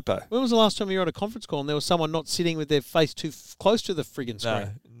 Yeah, hypo. When was the last time you were at a conference call and there was someone not sitting with their face too close to the friggin'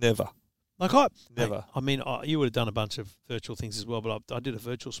 screen? No, never. Like never. I mean, you would have done a bunch of virtual things as well, but I did a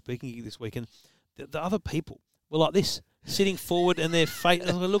virtual speaking gig this week, and the other people were like this, sitting forward, and their face,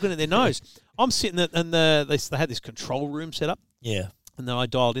 looking at their nose. I'm sitting there, and they had this control room set up. Yeah. And then I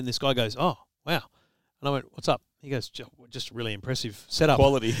dialed in. This guy goes, "Oh, wow," and I went, "What's up?" He goes, "Just a really impressive setup."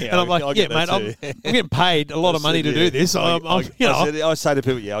 Quality. Yeah, and I'm like, "Yeah, mate, I'm getting paid a lot of money to do this." I say to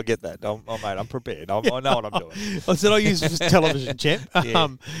people, I get that. Mate, I'm prepared. I know what I'm doing. I said, I use television, champ.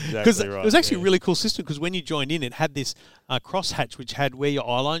 Because exactly right. it was actually a really cool system, because when you joined in, it had this crosshatch which had where your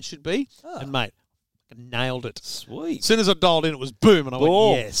eye line should be. And, mate, nailed it. Sweet. As soon as I dialed in, it was boom, and I went,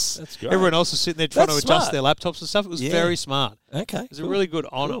 yes. That's great. Everyone else was sitting there trying to adjust their laptops and stuff. It was very smart. Okay. It was a really good,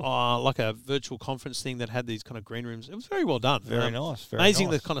 like a virtual conference thing that had these kind of green rooms. It was very well done. Very nice. Amazing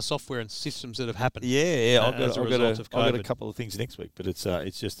the kind of software and systems that have happened. Yeah. I've got a couple of things next week, but it's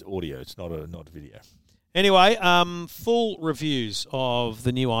just audio. It's not video. Anyway, full reviews of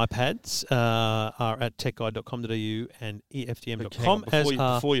the new iPads are at techguide.com.au and EFTM.com.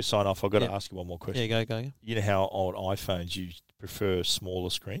 Before you sign off, I've got to ask you one more question. Yeah, go. You know how on iPhones you prefer smaller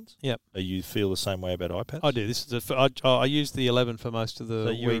screens? Yep. You feel the same way about iPads? I do. I use the 11 for most of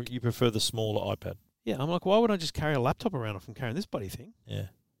the week. You prefer the smaller iPad? Yeah, I'm like, why would I just carry a laptop around if I'm carrying this bloody thing? Yeah. You know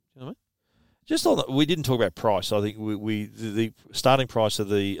what I mean? Just on we didn't talk about price. I think the starting price of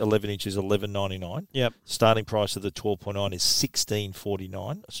the 11 inch is $11.99. Yep. Starting price of the 12.9 is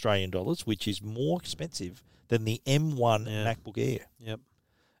 $16.49 Australian dollars, which is more expensive than the M1 MacBook Air. Yep.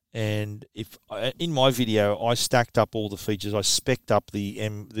 And if in my video I stacked up all the features, I spec'd up the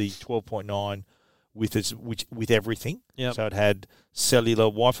 12.9 with everything. Yep. So it had cellular,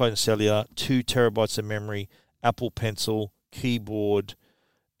 Wi-Fi and cellular, 2 terabytes of memory, Apple Pencil, keyboard.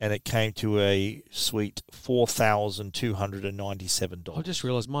 And it came to a sweet $4,297. I just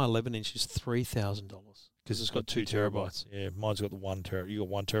realised my 11-inch is $3,000 because it's got 2 terabytes. Yeah, mine's got the 1 terabyte. You got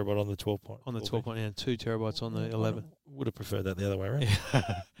 1 terabyte on the 12 point. On the 12 point, and 2 terabytes on the 11. Would have preferred that the other way around.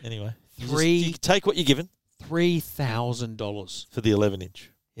 Anyway, you take what you're given. $3,000 for the 11-inch.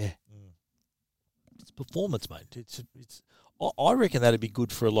 Yeah, it's performance, mate. It's. I reckon that'd be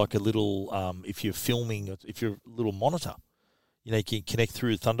good for like a little if you're filming, if you're a little monitor. You know, you can connect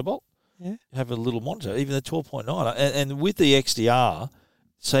through Thunderbolt. Yeah. Have a little monitor, even the 12.9. And with the XDR,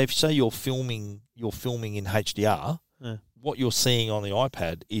 say you're filming in HDR, what you're seeing on the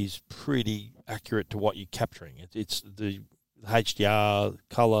iPad is pretty accurate to what you're capturing. It's the HDR,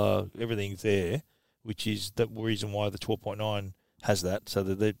 color, everything's there, which is the reason why the 12.9 has that, so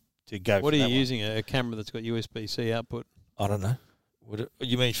that they to go. What are you using? A camera that's got USB-C output? I don't know.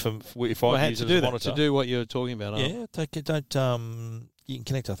 You mean if I use it as a monitor? To do what you're talking about? Yeah, you can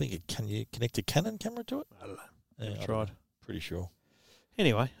connect, I think, can you connect a Canon camera to it? I don't know. I've tried. Pretty sure.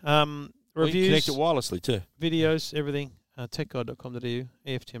 Anyway, reviews. You can connect it wirelessly too. Videos, everything. techguide.com.au,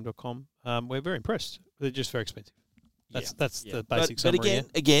 EFTM.com. We're very impressed. They're just very expensive. That's the basic summary.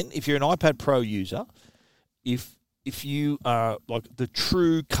 But again, if you're an iPad Pro user, if you are like the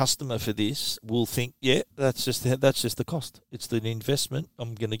true customer for this, will think, that's just the cost. It's the investment.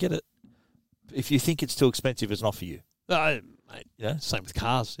 I'm going to get it. If you think it's too expensive, it's not for you. Mate, same with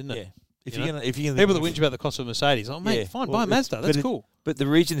cars, isn't it? Yeah. If you're gonna people that whinge about the cost of a Mercedes, buy a Mazda. That's cool. But the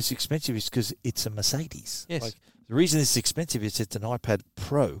reason it's expensive is because it's a Mercedes. Yes. Like, the reason it's expensive is it's an iPad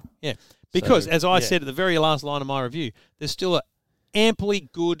Pro. Yeah. Because as I said at the very last line of my review, there's still a amply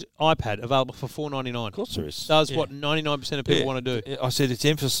good iPad available for $4.99. Of course there is. Does what 99% of people want to do. I said it's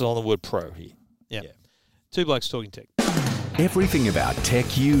emphasis on the word pro here. Yeah. Two Blokes Talking Tech. Everything about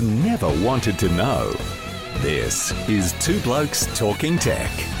tech you never wanted to know. This is Two Blokes Talking Tech.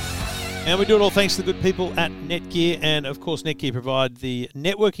 And we do it all thanks to the good people at Netgear. And, of course, Netgear provide the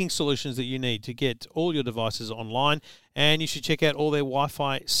networking solutions that you need to get all your devices online. And you should check out all their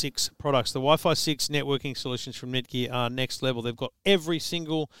Wi-Fi 6 products. The Wi-Fi 6 networking solutions from Netgear are next level. They've got every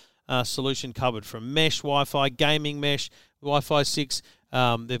single solution covered, from mesh Wi-Fi, gaming mesh, Wi-Fi 6.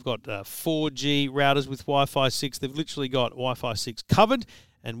 They've got 4G routers with Wi-Fi 6. They've literally got Wi-Fi 6 covered.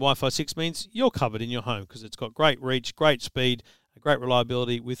 And Wi-Fi 6 means you're covered in your home because it's got great reach, great speed, great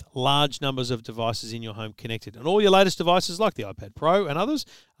reliability with large numbers of devices in your home connected. And all your latest devices like the iPad Pro and others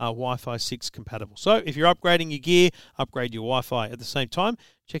are Wi-Fi 6 compatible. So if you're upgrading your gear, upgrade your Wi-Fi at the same time.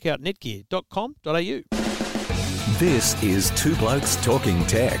 Check out netgear.com.au. This is Two Blokes Talking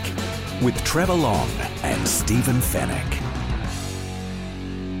Tech with Trevor Long and Stephen Fennick.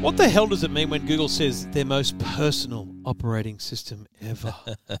 What the hell does it mean when Google says their most personal operating system ever?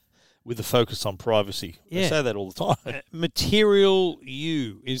 With a focus on privacy. Yeah. They say that all the time. Material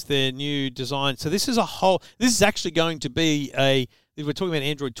U is their new design. So this is actually going to be we're talking about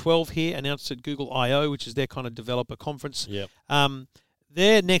Android 12 here, announced at Google I/O, which is their kind of developer conference. Yep.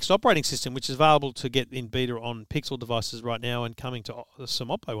 Their next operating system, which is available to get in beta on Pixel devices right now and coming to some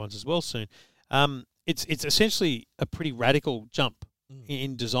Oppo ones as well soon. It's essentially a pretty radical jump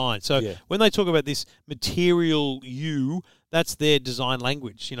in design. So when they talk about this Material U, that's their design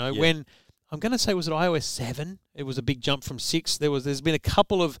language. When I'm going to say, was it iOS 7? It was a big jump from 6. There's been a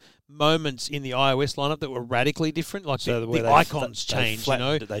couple of moments in the iOS lineup that were radically different, like so the icons changed.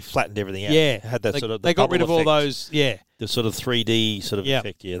 They flattened everything out. Yeah, had that sort of they got rid of effect. all those. Yeah, the sort of 3D sort of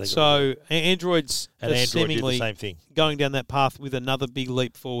effect. Yeah. So Android's and Android seemingly did the same thing, going down that path with another big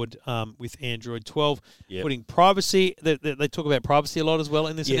leap forward with Android 12, yep. Putting privacy. They talk about privacy a lot as well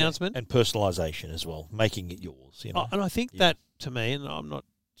in this announcement, and personalization as well, making it yours. And I think that to me, and I'm not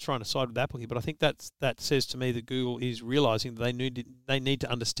trying to side with Apple here, but I think that says to me that Google is realizing that they need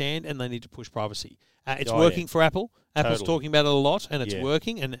to understand and they need to push privacy. It's working for Apple. Apple's talking about it a lot, and it's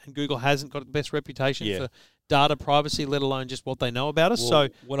working. And Google hasn't got the best reputation for data privacy, let alone just what they know about us.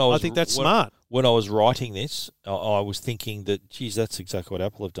 Well, I think that's smart. When I was writing this, I was thinking that, geez, that's exactly what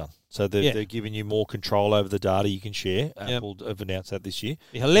Apple have done. So they're giving you more control over the data you can share. Apple have announced that this year.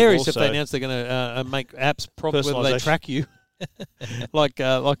 It'd be hilarious if they announced they're going to make apps probably whether they track you. like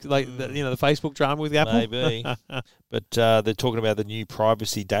the Facebook drama with Apple. Maybe. But they're talking about the new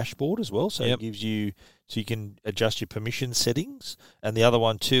privacy dashboard as well. So it gives you, so you can adjust your permission settings. And the other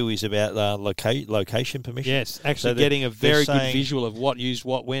one too is about location permission. Yes, actually getting a very good visual of what used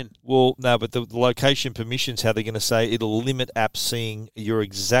what when. Well, no, but the location permissions, how they're going to say it'll limit apps seeing your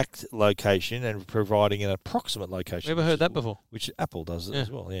exact location and providing an approximate location. Never heard that before. Which Apple does as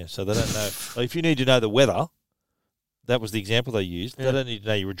well, So they don't know. If you need to know the weather, that was the example they used. They don't need to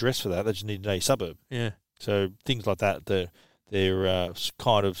know your address for that. They just need to know your suburb. Yeah. So things like that, they're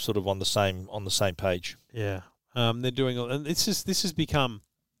kind of sort of on the same page. Yeah. They're doing, and this has become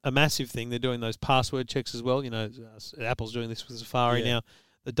a massive thing. They're doing those password checks as well. Apple's doing this with Safari now.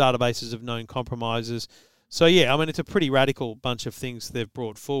 The databases of known compromises. So it's a pretty radical bunch of things they've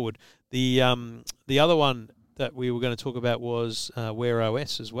brought forward. The other one that we were going to talk about was Wear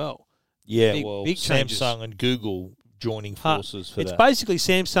OS as well. Yeah. Big changes. Samsung and Google joining forces for that. It's basically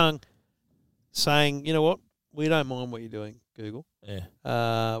Samsung saying, you know what, we don't mind what you're doing, Google.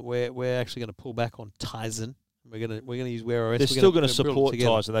 Yeah. We're actually going to pull back on Tizen. We're going to use Wear OS. They're still going to support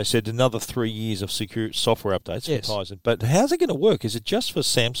Tizen. They said another 3 years of secure software updates for Tizen. But how's it going to work? Is it just for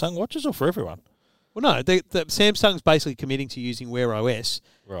Samsung watches or for everyone? Well, no. Samsung's basically committing to using Wear OS,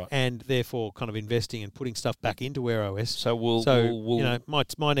 right, and therefore kind of investing and putting stuff back into Wear OS. So we'll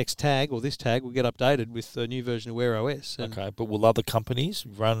my next tag or this tag will get updated with the new version of Wear OS. Okay, but will other companies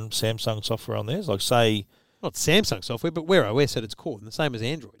run Samsung software on theirs? Like say, not Samsung software, but Wear OS at its core, the same as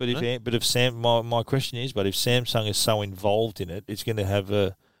Android. But my question is, if Samsung is so involved in it, it's going to have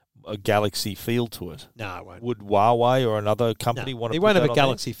a Galaxy feel to it. No, it won't. Would Huawei or another company want to? It won't have a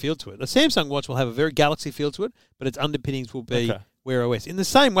Galaxy feel to it. The Samsung watch will have a very Galaxy feel to it, but its underpinnings will be Wear OS. In the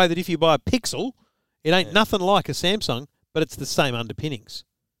same way that if you buy a Pixel, it ain't nothing like a Samsung, but it's the same underpinnings.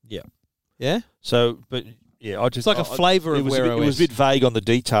 Yeah. Yeah. So, but yeah, it's like a flavour of Wear OS. It was a bit vague on the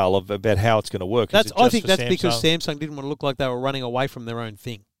detail about how it's going to work. I think that's because Samsung didn't want to look like they were running away from their own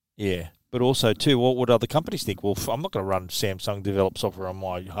thing. Yeah, but also too, what would other companies think? Well, I'm not going to run Samsung developed software on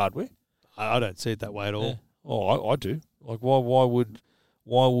my hardware. I don't see it that way at all. Yeah. Oh, I do. Like, why would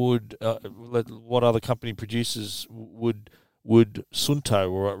what other company producers would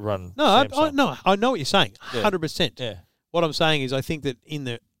Sunto run? No, I know what you're saying. 100%. Yeah. What I'm saying is, I think that in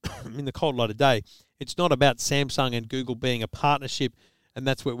the in the cold light of day, It's not about Samsung and Google being a partnership, and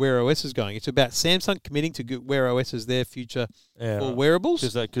that's where Wear OS is going. It's about Samsung committing to Wear OS as their future for wearables.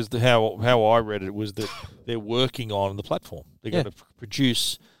 Because how I read it was that they're working on the platform. They're going to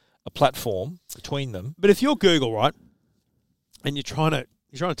produce a platform between them. But if you're Google, right, and you're trying to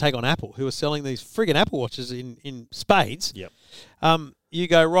take on Apple, who are selling these friggin' Apple Watches in spades. Yep. You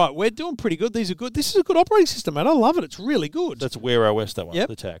go, right, we're doing pretty good. These are good. This is a good operating system, man. I love it. It's really good. That's Wear OS, that one,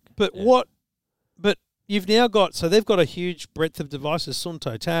 the tag. But But you've now got, so they've got a huge breadth of devices,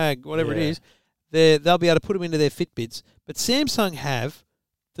 Sunto, Tag, whatever it is. They'll be able to put them into their Fitbits. But Samsung have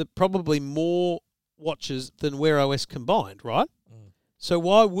probably more watches than Wear OS combined, right? So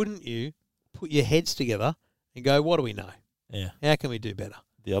why wouldn't you put your heads together and go, what do we know? Yeah. How can we do better?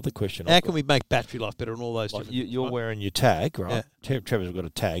 The other question, how can we make battery life better and all those different things? You're wearing your tag, right? Yeah. Trevor's got a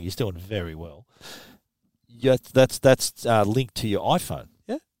tag. He's doing very well. Yeah, that's linked to your iPhone.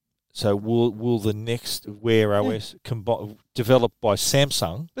 Yeah. So will the next Wear OS developed by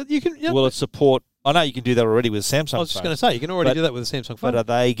Samsung? But you can. Will it support? I know you can do that already with Samsung. I was just going to say you can already do that with a Samsung phone. But are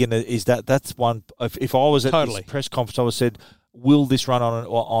they going to? That's one? If I was at this press conference, I would have said, will this run on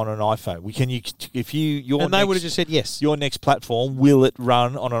an iPhone? And they would have just said yes. Your next platform, will it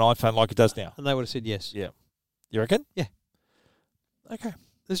run on an iPhone like it does now? And they would have said yes. Yeah. You reckon? Yeah. Okay.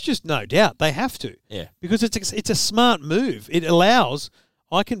 There's just no doubt they have to. Yeah. Because it's a smart move. It allows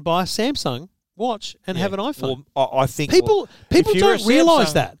I can buy a Samsung watch and have an iPhone. Well, I think people don't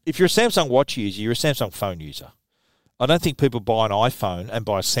realise that. If you're a Samsung watch user, you're a Samsung phone user. I don't think people buy an iPhone and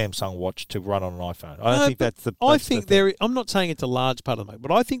buy a Samsung watch to run on an iPhone. I don't think that's the. I think I'm not saying it's a large part of the market,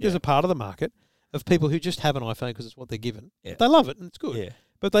 but I think there's a part of the market of people who just have an iPhone because it's what they're given. Yeah. They love it and it's good. Yeah.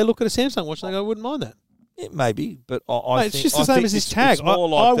 But they look at a Samsung watch and they go, I wouldn't mind that. It may be, but I think it's just the same as this tag. I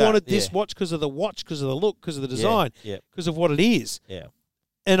wanted this watch because of the watch, because of the look, because of the design, because of what it is. Yeah.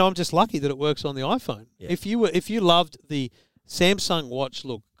 And I'm just lucky that it works on the iPhone. Yeah. If you loved the Samsung watch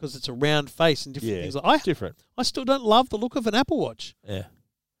look because it's a round face and different things, different. I still don't love the look of an Apple Watch. Yeah.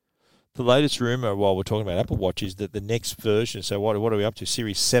 The latest rumor, while we're talking about Apple Watch, is that the next version, so what are we up to?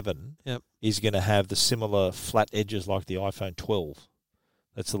 Series 7 is going to have the similar flat edges like the iPhone 12.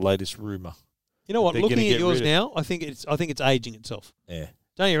 That's the latest rumor. You know what? Looking at yours now, I think it's aging itself. Yeah.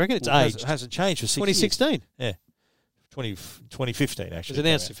 Don't you reckon it's aged? It hasn't changed for 6 2016. years. Yeah. 2015 actually. It was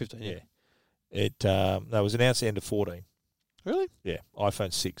announced in 15. Yeah. It was announced at the end of 14. Really? Yeah.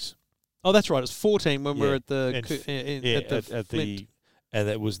 iPhone 6. Oh, that's right. It was 14 when we were at the and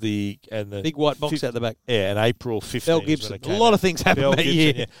that was the big white box out the back. Yeah, and April 15. Bell Gibson. A lot of things happened that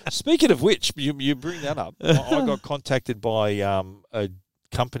year. Yeah. Speaking of which, you bring that up. I got contacted by a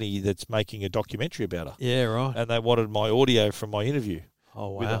company that's making a documentary about her. Yeah, right. And they wanted my audio from my interview.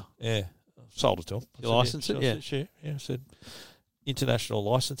 Oh, wow. Yeah. Sold it to them. You license it? Yeah. I said, international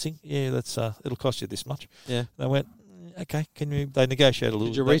licensing. Yeah, that's it'll cost you this much. Yeah. They went, okay, they negotiate a little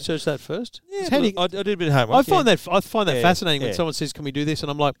bit. Did you research that first? Yeah, I did a bit of homework. I find that fascinating when someone says, can we do this?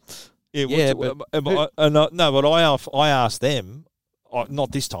 And I'm like, but I asked them,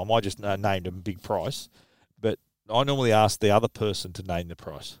 not this time, I just named them a big price, but I normally ask the other person to name the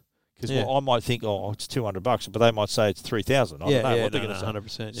price. Because I might think, it's $200, but they might say it's $3,000. I don't know what they're going to say.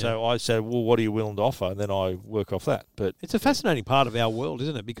 100%. Yeah. So I said, well, what are you willing to offer? And then I work off that. But it's a fascinating part of our world,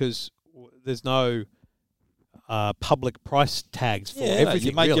 isn't it? Because there's no public price tags for everything.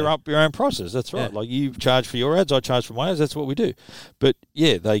 You make your own prices. That's right. Yeah. Like you charge for your ads, I charge for my ads. That's what we do. But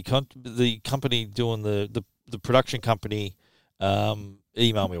yeah, the company doing the production company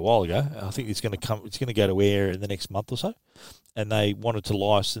emailed me a while ago. I think it's going to go to air in the next month or so, and they wanted to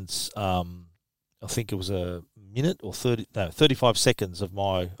license. I think it was a minute or 35 seconds of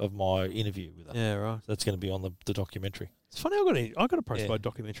my interview with them. Yeah, right. So that's going to be on the documentary. It's funny. I got approached by a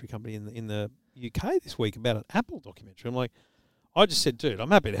documentary company in the UK this week about an Apple documentary. I'm like, I just said, dude,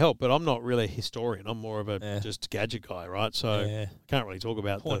 I'm happy to help, but I'm not really a historian. I'm more of a just gadget guy, right? So I can't really talk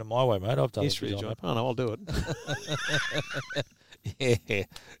about point it my way, mate. I've done history. Oh no, I'll do it. Yeah,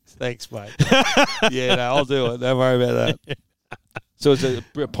 thanks, mate. Yeah, no, I'll do it. Don't worry about that. So it's a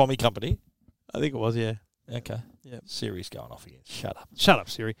Pommy company? I think it was, yeah. Okay. Yeah. Siri's going off again. Shut up,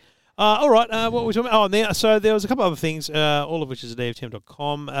 Siri. All right, what were we talking about? So there was a couple other things, all of which is at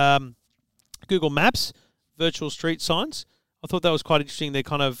EFTM.com. Google Maps, virtual street signs. I thought that was quite interesting. They're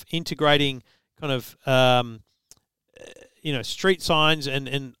kind of integrating street signs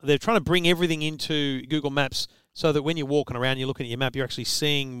and they're trying to bring everything into Google Maps so that when you're walking around, you're looking at your map, you're actually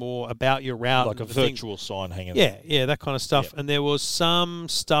seeing more about your route. Like a virtual sign hanging there. Yeah, that kind of stuff. Yep. And there was some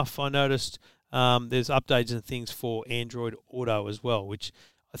stuff I noticed, there's updates and things for Android Auto as well, which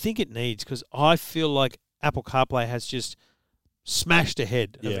I think it needs because I feel like Apple CarPlay has just smashed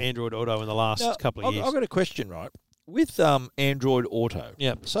ahead of Android Auto in the last couple of years. I've got a question, right? With Android Auto,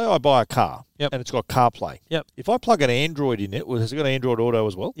 Yep. say I buy a car and it's got CarPlay. Yep. If I plug an Android in it, has it got Android Auto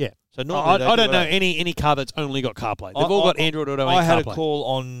as well? Yeah. So I don't know any car that's only got CarPlay. They've all got Android Auto and CarPlay. I had a call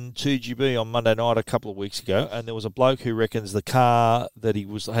on 2GB on Monday night a couple of weeks ago, and there was a bloke who reckons the car that he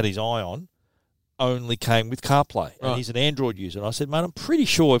had his eye on only came with CarPlay, and he's an Android user. And I said, mate, I'm pretty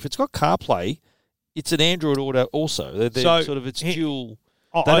sure if it's got CarPlay, it's an Android Auto also. They're sort of it's dual.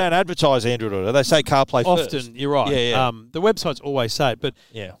 They don't advertise Android Auto. They say CarPlay often, first. You're right. Yeah. The websites always say it. But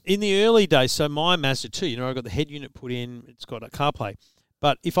in the early days, so my Mazda 2, I got the head unit put in. It's got a CarPlay.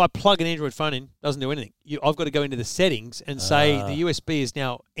 But if I plug an Android phone in, it doesn't do anything. I've got to go into the settings and say the USB is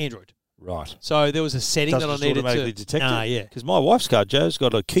now Android. Right. So there was a setting that I needed automatically to detect it. Yeah. Because my wife's car, Joe's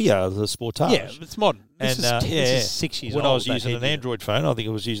got a Kia, the Sportage. Yeah, it's modern. This is 6 years old. When I was using an Android phone, I think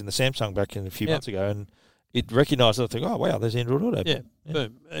it was using the Samsung back in a few months ago, and it recognised it. I think, oh, wow, there's Android Auto. Yeah,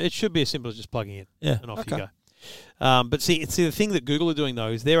 boom. It should be as simple as just plugging in and off you go. But see, the thing that Google are doing, though,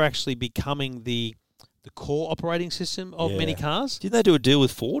 is they're actually becoming the core operating system of many cars. Didn't they do a deal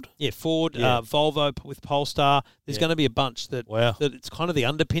with Ford? Yeah, Ford, Volvo with Polestar. There's going to be a bunch that it's kind of the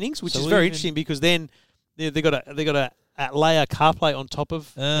underpinnings, which is very interesting because then they've got to lay a CarPlay on top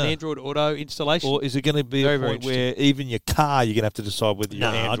of an Android Auto installation. Or is it going to be a point where even your car you're going to have to decide whether you're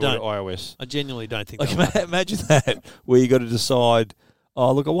Android or iOS? I genuinely don't think. Imagine that where you got to decide.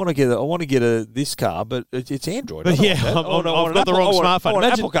 Oh, look! I want to get this car, but it's Android. But I've got the wrong smartphone.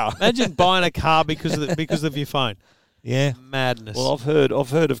 Apple car. Imagine buying a car because of your phone. Yeah, madness. Well, I've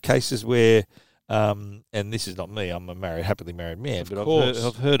heard of cases where, and this is not me. I'm a happily married man, but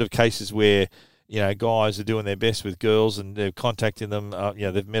I've heard of cases where guys are doing their best with girls and they're contacting them.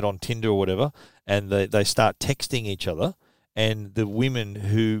 They've met on Tinder or whatever, and they start texting each other. And the women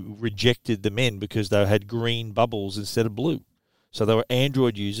who rejected the men because they had green bubbles instead of blue. So they were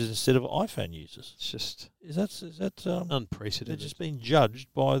Android users instead of iPhone users. It's just is that unprecedented. They're just being judged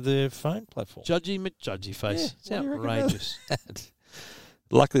by their phone platform. Judgy face. It's outrageous.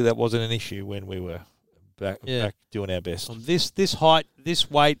 Luckily, that wasn't an issue when we were back doing our best. On this height, this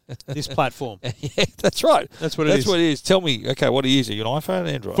weight, this platform. Yeah, that's right. That's what it is. That's what it is. Tell me, okay, what are you using? An iPhone,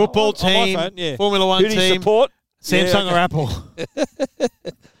 Android? Football team, iPhone, Formula One team. Who do you support? Samsung or Apple?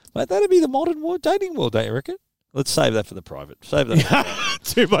 Mate, that'd be the modern dating world, don't you reckon? Let's save that for the private. Save that.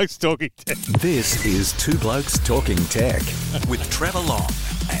 Two Blokes Talking Tech. This is Two Blokes Talking Tech with Trevor Long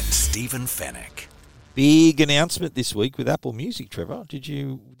and Stephen Fennick. Big announcement this week with Apple Music, Trevor. Did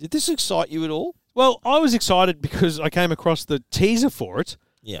this excite you at all? Well, I was excited because I came across the teaser for it.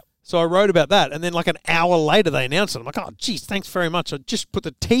 Yeah. So I wrote about that, and then like an hour later they announced it. I'm like, oh, geez, thanks very much. I just put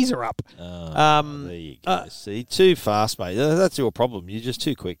the teaser up. There you go. See, too fast, mate. That's your problem. You're just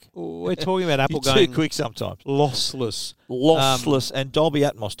too quick. We're talking about Apple You're going too quick sometimes. Lossless, and Dolby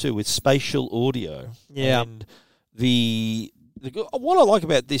Atmos too with spatial audio. Yeah. And what I like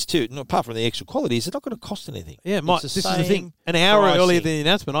about this too, apart from the extra quality, is it's not going to cost anything. Yeah, this is the thing. An hour earlier than the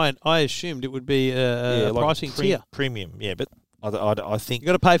announcement, I assumed it would be a pricing tier. Premium, yeah, but I think... You've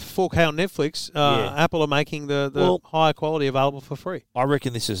got to pay for 4K on Netflix. Apple are making the higher quality available for free. I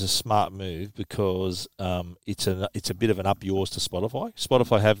reckon this is a smart move because it's a bit of an up yours to Spotify.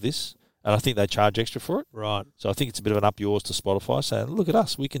 Spotify have this, and I think they charge extra for it. Right. So I think it's a bit of an up yours to Spotify saying, look at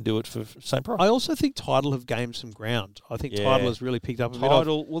us, we can do it for the same price. I also think Tidal have gained some ground. I think Tidal has really picked up a bit.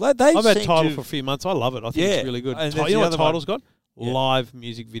 I've had Tidal for a few months. I love it. I think it's really good. And you know what Tidal's got? Live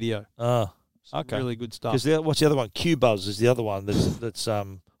music video. Okay. Really good stuff. Because what's the other one? Q-Buzz is the other one that's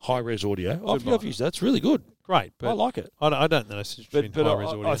high-res audio. I've used that. It's really good. Great. But I like it. I don't know between high-res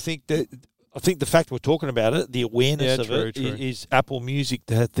audio. I think the fact we're talking about it, the awareness of it, is Apple Music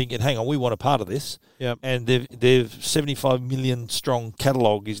thinking, hang on, we want a part of this. Yep. And they've 75 million strong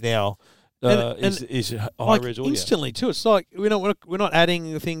catalogue is now is high-res audio. Instantly, too. It's like we're not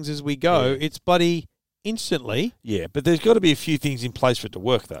adding things as we go. It's bloody instantly. Yeah, but there's got to be a few things in place for it to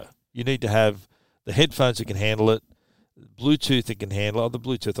work, though. You need to have the headphones that can handle it, Bluetooth that can handle it. The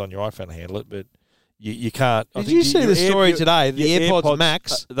Bluetooth on your iPhone handle it, but you can't. Did you see the story today? The AirPods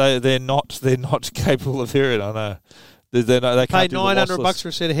Max. They're not capable of hearing. I know. They pay $900 for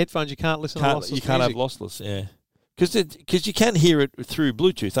a set of headphones. You can't listen to lossless. You can't have lossless. Yeah. Because you can hear it through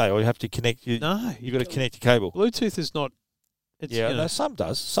Bluetooth, or you have to connect. You've got to connect your cable. Bluetooth is not. Some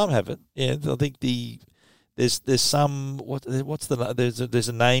does. Some have it. Yeah, I think there's some there's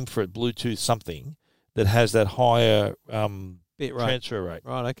a name for it, Bluetooth something that has that higher bit rate. Transfer rate.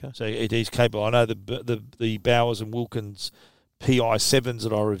 Right. Okay. So it is capable. I know the Bowers and Wilkins PI7s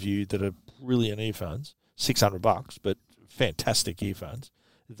that I reviewed that are brilliant earphones, $600, but fantastic earphones.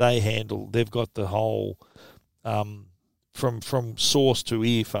 They've got the whole from source to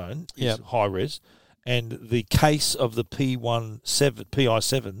earphone is high res, and the case of the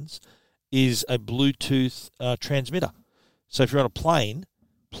PI7s is a Bluetooth transmitter. So if you're on a plane,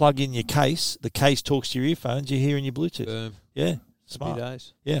 plug in your case. The case talks to your earphones. You're hearing your Bluetooth. Boom. Yeah, smart. Happy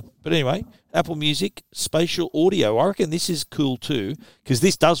days. Yeah, but anyway, Apple Music spatial audio. I reckon this is cool too because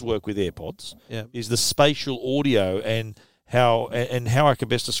this does work with AirPods. Yeah, is the spatial audio and how I can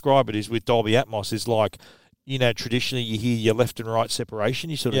best describe it is with Dolby Atmos is like, traditionally you hear your left and right separation.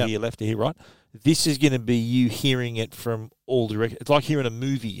 You sort of hear left to hear right. This is going to be you hearing it from all directions. It's like hearing a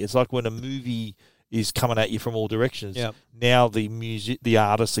movie. It's like when a movie is coming at you from all directions. Yep. Now the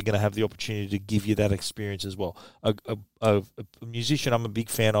artists are going to have the opportunity to give you that experience as well. A musician I'm a big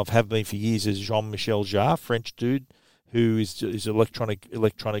fan of, have been for years, is Jean-Michel Jarre, French dude who is electronic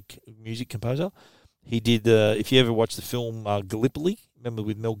music composer. He did, if you ever watch the film Gallipoli, remember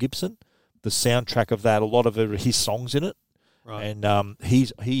with Mel Gibson, the soundtrack of that, a lot of it are his songs in it. Right. And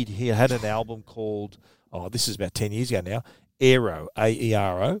he had an album called, this is about 10 years ago now, Aero,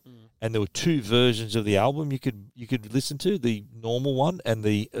 Aero. And there were two versions of the album you could listen to, the normal one and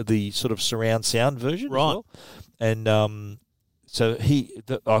the sort of surround sound version. Right. As well. And so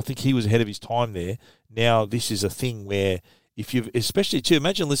I think he was ahead of his time there. Now this is a thing where especially too,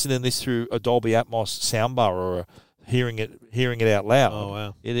 imagine listening to this through a Dolby Atmos soundbar or hearing it out loud. Oh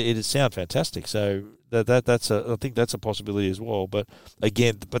wow! It'd sound fantastic. So I think that's a possibility as well. But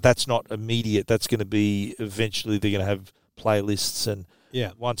again, that's not immediate. That's going to be eventually they're going to have playlists and.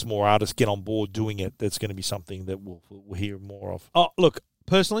 Yeah. Once more artists get on board doing it, that's going to be something that we'll hear more of. Oh, look,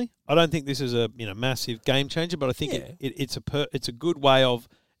 personally, I don't think this is a massive game changer, but I think it's a good way of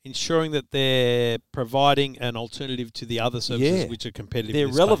ensuring that they're providing an alternative to the other services which are competitive. They're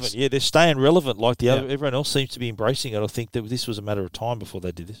in this relevant. space. Yeah, they're staying relevant like the other. Everyone else seems to be embracing it. I think that this was a matter of time before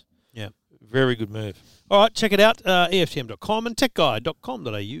they did this. Yeah. Very good move. All right, check it out, EFTM.com and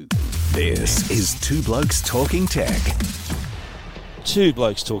techguide.com.au. This is Two Blokes Talking Tech. Two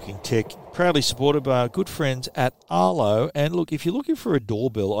Blokes Talking Tech, proudly supported by our good friends at Arlo. And look, if you're looking for a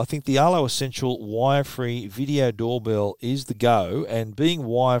doorbell, I think the Arlo Essential wire-free video doorbell is the go. And being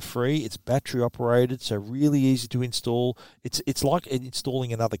wire-free, it's battery-operated, so really easy to install. It's like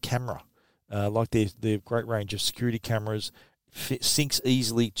installing another camera. Like their great range of security cameras, syncs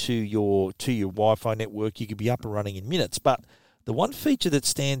easily to your Wi-Fi network. You could be up and running in minutes. But the one feature that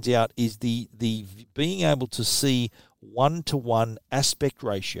stands out is the being able to see 1-to-1 aspect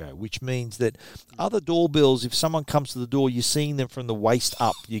ratio, which means that other doorbells, if someone comes to the door, you're seeing them from the waist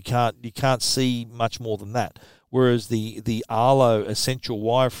up. You can't see much more than that. Whereas the Arlo Essential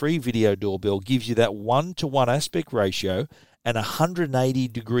wire-free video doorbell gives you that 1-to-1 aspect ratio and a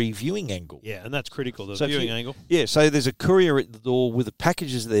 180-degree viewing angle. Yeah, and that's critical, the viewing angle. Yeah, so there's a courier at the door with the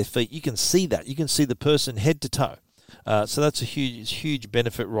packages at their feet. You can see that. You can see the person head to toe. So that's a huge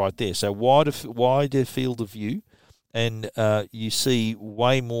benefit right there. So wider field of view. And you see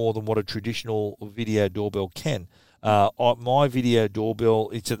way more than what a traditional video doorbell can. My video doorbell,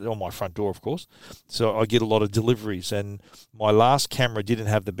 it's on my front door, of course, so I get a lot of deliveries. And my last camera didn't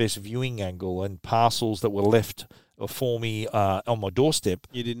have the best viewing angle, and parcels that were left for me on my doorstep.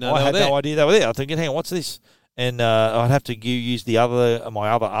 You didn't know I had they were there. no idea they were there. I'm thinking, hang on, what's this? And I'd have to use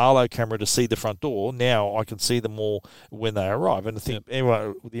my other Arlo camera to see the front door. Now I can see them all when they arrive. And I think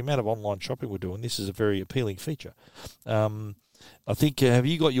anyway, with the amount of online shopping we're doing, this is a very appealing feature. I think have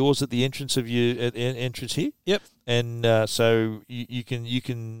you got yours at the entrance of entrance here? Yep. And so you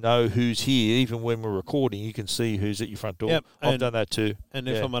can know who's here even when we're recording. You can see who's at your front door. Yep. I've done that too. And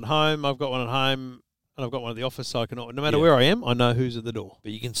if I'm at home, I've got one at home. And I've got one at the office, so I can, no matter where I am, I know who's at the door.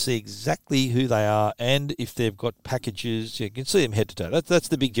 But you can see exactly who they are, and if they've got packages, you can see them head to toe. That's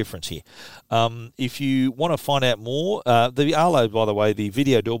the big difference here. If you want to find out more, the Arlo, by the way, the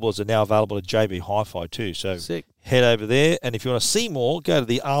video doorbells are now available at JB Hi-Fi too. So head over there, and if you want to see more, go to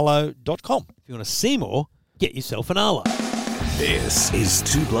thearlo.com. If you want to see more, get yourself an Arlo. This is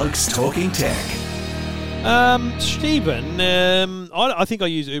Two Blokes Talking Tech. Stephen, I think I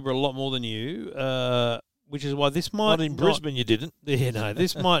use Uber a lot more than you, which is why this might... Not in Brisbane, you didn't. Yeah, no,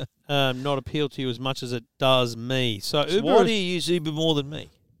 this might not appeal to you as much as it does me. So Uber why do you use Uber more than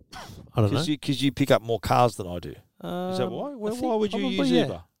me? I don't know. Because you pick up more cars than I do. Is that why? Why would you use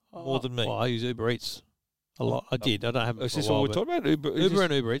Uber more than me? Well, I use Uber Eats a lot. I did. I don't have it Is for a this while, what we're talking about? Uber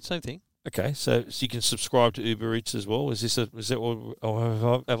and Uber Eats, same thing. Okay, so you can subscribe to Uber Eats as well. Is that what?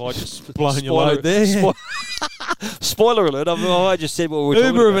 Or have I just blown your load there? Spoiler alert! I just said what we were talking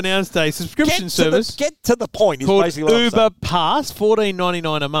about. Uber have announced a subscription service. Get to the point. Called basically Uber Pass,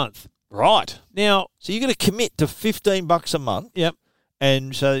 $14.99 a month. Right now, so you're going to commit to $15 a month. Yep.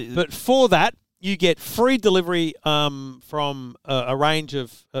 And so, but for that, you get free delivery from a range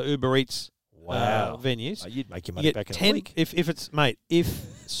of Uber Eats venues. Oh, you'd make your money back in a week. If it's, mate, if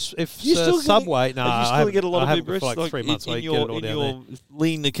you still Subway, no, you still get a lot of Uber Eats for like 3 months. in your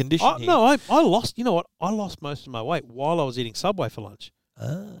lean condition here. No, I lost. You know what? I lost most of my weight while I was eating Subway for lunch.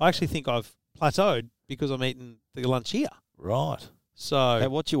 I actually think I've plateaued because I'm eating the lunch here. Right. So, hey,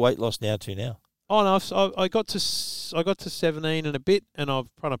 what's your weight loss now to now? Oh no, I got to 17 and a bit, and I've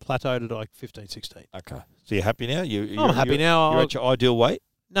kind of plateaued at like 15, 16. Okay, so you're happy now? I'm happy now. You're at your ideal weight?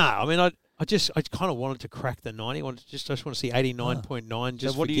 No, I mean I kind of wanted to crack the 90. I just want to see 89.9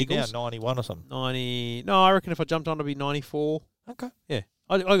 just so what for are you giggles. now? 91 or something? 90. No, I reckon if I jumped on, it'd be 94. Okay. Yeah,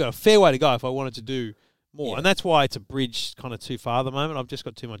 I got a fair way to go if I wanted to do more, Yeah. and that's why it's a bridge kind of too far at the moment. I've just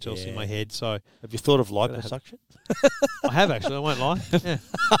got too much else in my head. So have you thought of liposuction? I have actually. I won't lie. Yeah.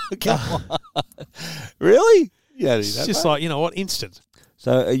 Come on. Really? Yeah, It's just like, you know what, instant.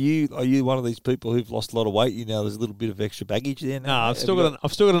 So are you one of these people who've lost a lot of weight? You know, there's a little bit of extra baggage there now. No, I've still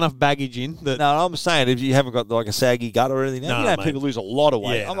got enough baggage in that. No, I'm saying if you haven't got like a saggy gut or anything, you know, mate. people lose a lot of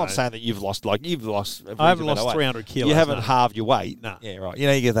weight. Yeah, I'm not saying that you've lost. I haven't lost 300 kilos. You haven't halved your weight. No. Yeah, right. You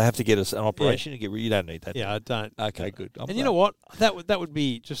know, they have to get an operation. You don't need that. Yeah, I don't. Okay, good. And you know what? That would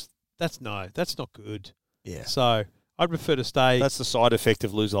be just that's not good. Yeah. So I'd prefer to stay. That's the side effect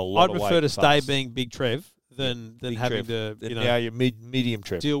of losing a lot of weight. I'd prefer to stay being Big Trev than Big having Trev. to now you're medium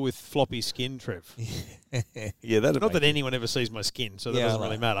Trev. deal with floppy skin Trev. Yeah, that. Not that anyone ever sees my skin, so that doesn't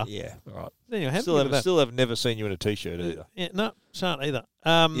really matter. Yeah, right. Anyway, still have never seen you in a t-shirt either. Yeah, no, shan't either.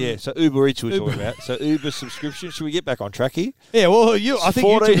 Yeah, so Uber Eats we're talking about. So Uber subscription. Should we get back on track here? Yeah, well, I think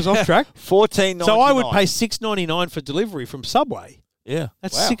you took us off track. $14.99. So I would pay $6.99 for delivery from Subway. Yeah,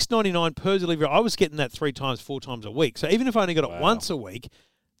 that's $6.99 per delivery. I was getting that 3 times, 4 times a week. So even if I only got it once a week,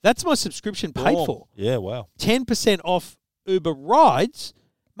 that's my subscription paid for. Yeah, wow. 10% off Uber rides,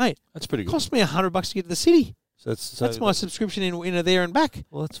 mate. That's pretty good. Cost me $100 to get to the city. So that's my subscription in a there and back.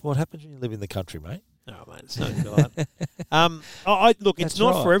 Well, that's what happens when you live in the country, mate. No, mate, it's not like that. Look, it's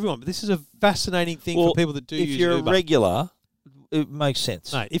not for everyone, but this is a fascinating thing for people that do use Uber. If you're a regular, it makes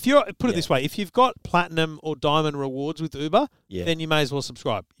sense. Mate, if you're put it this way, if you've got platinum or diamond rewards with Uber, then you may as well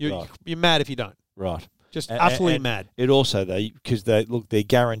subscribe. You're mad if you don't. Right. Just utterly mad. It also because they're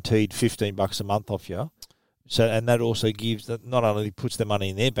guaranteed $15 a month off you. So and that also gives not only puts their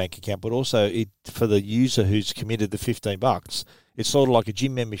money in their bank account, but also for the user who's committed the $15. It's sort of like a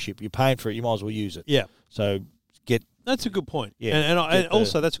gym membership. You're paying for it, you might as well use it. Yeah. So that's a good point. Yeah. And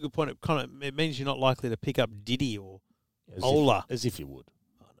also that's a good point. It means you're not likely to pick up Diddy or Ola as if you would.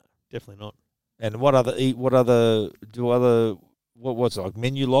 Oh no, definitely not. And what's it like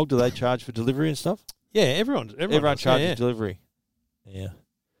Menu Log? Do they charge for delivery and stuff? Yeah, everyone charges delivery. Yeah.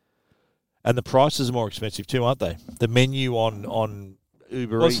 And the prices are more expensive too, aren't they? The menu on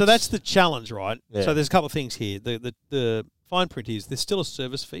Uber Eats. So that's the challenge, right? Yeah. So there's a couple of things here. The fine print is there's still a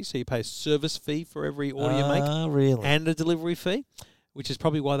service fee, so you pay a service fee for every order you make. Really? And a delivery fee, which is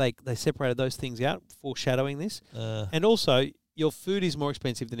probably why they separated those things out, foreshadowing this. And also, your food is more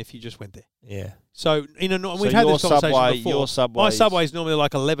expensive than if you just went there. Yeah. So we've had this conversation before. Your Subway, my Subway is normally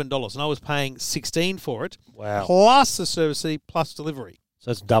like $11, and I was paying $16 for it. Wow. Plus the service fee, plus delivery.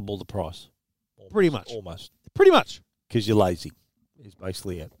 So it's double the price. Pretty much. Almost. Pretty much. Because you're lazy. Is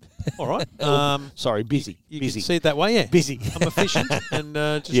basically it. All right. Sorry, busy. You busy. can see it that way, yeah. Busy. I'm efficient and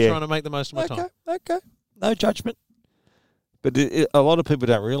just trying to make the most of my time. Okay. No judgment. But a lot of people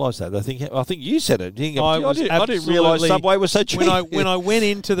don't realise that. They think. I think you said it. I didn't realise Subway was so cheap. When I went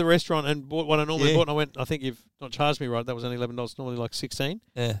into the restaurant and bought what I normally bought, and I went, I think you've not charged me right. That was only $11. Normally like $16.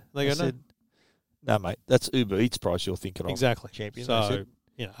 Yeah. They go, no, mate. That's Uber Eats price you're thinking of. Exactly. Champion. So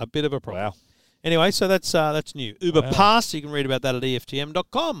a bit of a problem. Wow. Anyway, so that's new. Uber Pass. You can read about that at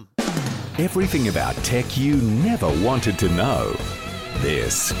EFTM.com. Everything about tech you never wanted to know.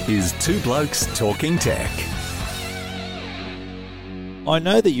 This is Two Blokes Talking Tech. I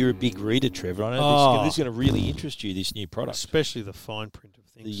know that you're a big reader, Trevor. I know this is going to really interest you, this new product. Especially the fine print of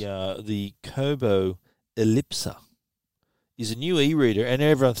things. The Kobo Ellipsa is a new e-reader, and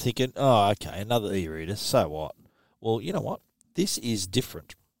everyone's thinking, okay, another e-reader, so what? Well, you know what? This is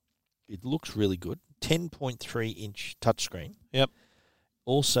different. It looks really good. 10.3-inch touchscreen. Yep.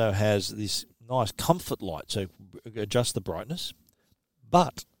 Also has this nice comfort light, so adjust the brightness.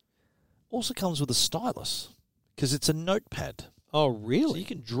 But also comes with a stylus because it's a notepad. Oh, really? So you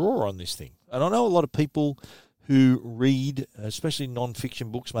can draw on this thing. And I know a lot of people who read, especially non-fiction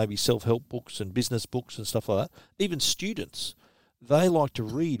books, maybe self-help books and business books and stuff like that. Even students, they like to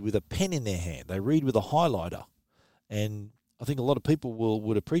read with a pen in their hand. They read with a highlighter. And I think a lot of people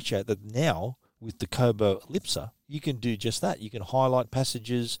would appreciate that now with the Kobo Ellipsa, you can do just that. You can highlight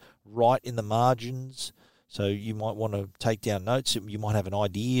passages, write in the margins. So you might want to take down notes. You might have an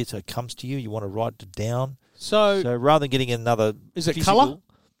idea, so it comes to you. You want to write it down. So rather than getting another, is it colour?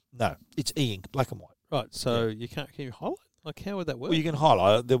 No, it's e-ink, black and white. Right. So can you highlight? Like, how would that work? Well, you can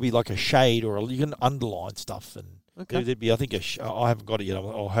highlight. There'll be like a shade, or you can underline stuff, and there'd be. I think I haven't got it yet.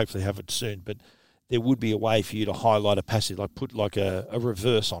 I'll hopefully have it soon. But there would be a way for you to highlight a passage, like put like a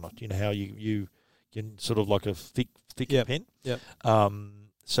reverse on it. You know how you can sort of like a thick pen. Yep.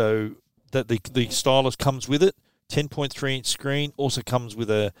 So that the stylus comes with it. 10.3-inch screen also comes with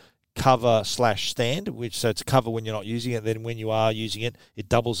a cover/stand, so it's a cover when you're not using it. Then when you are using it, it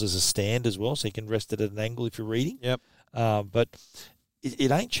doubles as a stand as well, so you can rest it at an angle if you're reading. Yep. But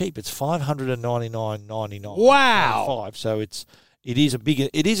it ain't cheap. It's $599.99. Wow. So it is a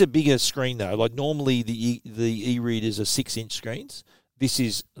bigger screen though. Like normally the e-readers are 6-inch screens. This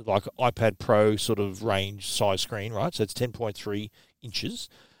is like iPad Pro sort of range size screen, right? So it's 10.3 inches.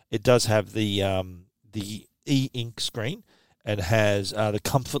 It does have the e-ink screen and has the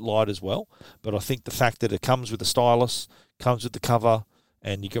comfort light as well. But I think the fact that it comes with the stylus, comes with the cover,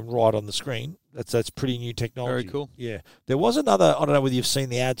 and you can write on the screen, that's pretty new technology. Very cool. Yeah. There was another, I don't know whether you've seen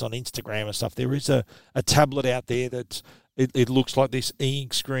the ads on Instagram and stuff. There is a tablet out there that it looks like this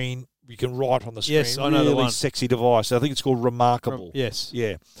e-ink screen. You can write on the screen. Yes, I know the one. Sexy device. I think it's called Remarkable. Yes.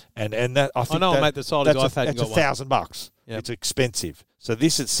 Yeah. And that I think I know, mate, the side of the iPad that's $1,000. Yep. It's expensive. So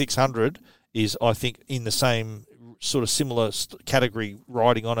this at $600 is, I think, in the same sort of similar category,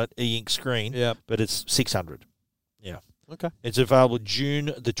 writing on it, e-ink screen. Yeah. But it's $600. Yeah. Okay. It's available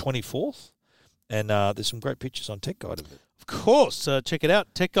June the 24th, and there's some great pictures on Tech Guide of it. Of course. Check it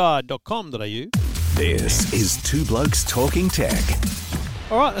out, techguide.com.au. This is Two Blokes Talking Tech.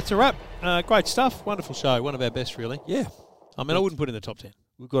 All right, that's a wrap. Great stuff. Wonderful show. One of our best, really. Yeah. I mean, I wouldn't put it in the top 10.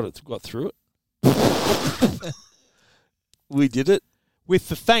 We got through it. We did it. With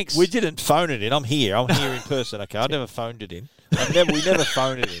the thanks. We didn't phone it in. I'm here in person, okay? I never phoned it in. We never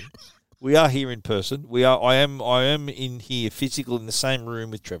phoned it in. We are here in person. I am in here physical in the same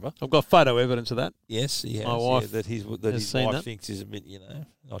room with Trevor. I've got photo evidence of that. Yes, he has. My wife that his wife thinks is a bit,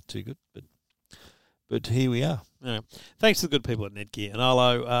 not too good, but here we are. Yeah. Thanks to the good people at Netgear and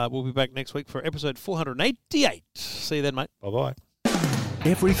Arlo. We'll be back next week for episode 488. See you then, mate. Bye-bye.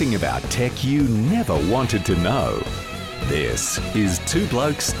 Everything about tech you never wanted to know. This is Two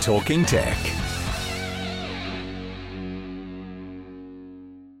Blokes Talking Tech.